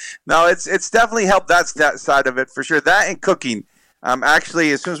 So no, it's definitely helped that side of it for sure. That and cooking.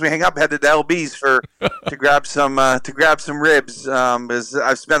 Actually, as soon as we hang up, headed to LB's to grab some ribs.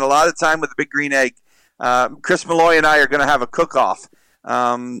 I've spent a lot of time with the Big Green Egg. Chris Malloy and I are going to have a cook-off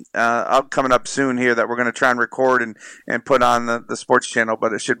coming up soon here that we're going to try and record and put on the sports channel.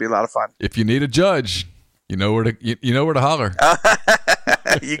 But it should be a lot of fun. If you need a judge, you know where to holler.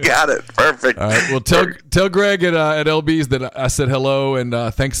 You got it. Perfect. All right. Well, tell Greg at LB's that I said hello, and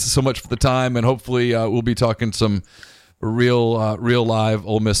thanks so much for the time. And hopefully we'll be talking some real live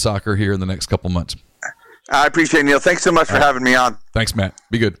Ole Miss soccer here in the next couple months. I appreciate it, Neal. Thanks so much for having me on. Thanks, Matt.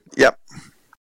 Be good. Yep.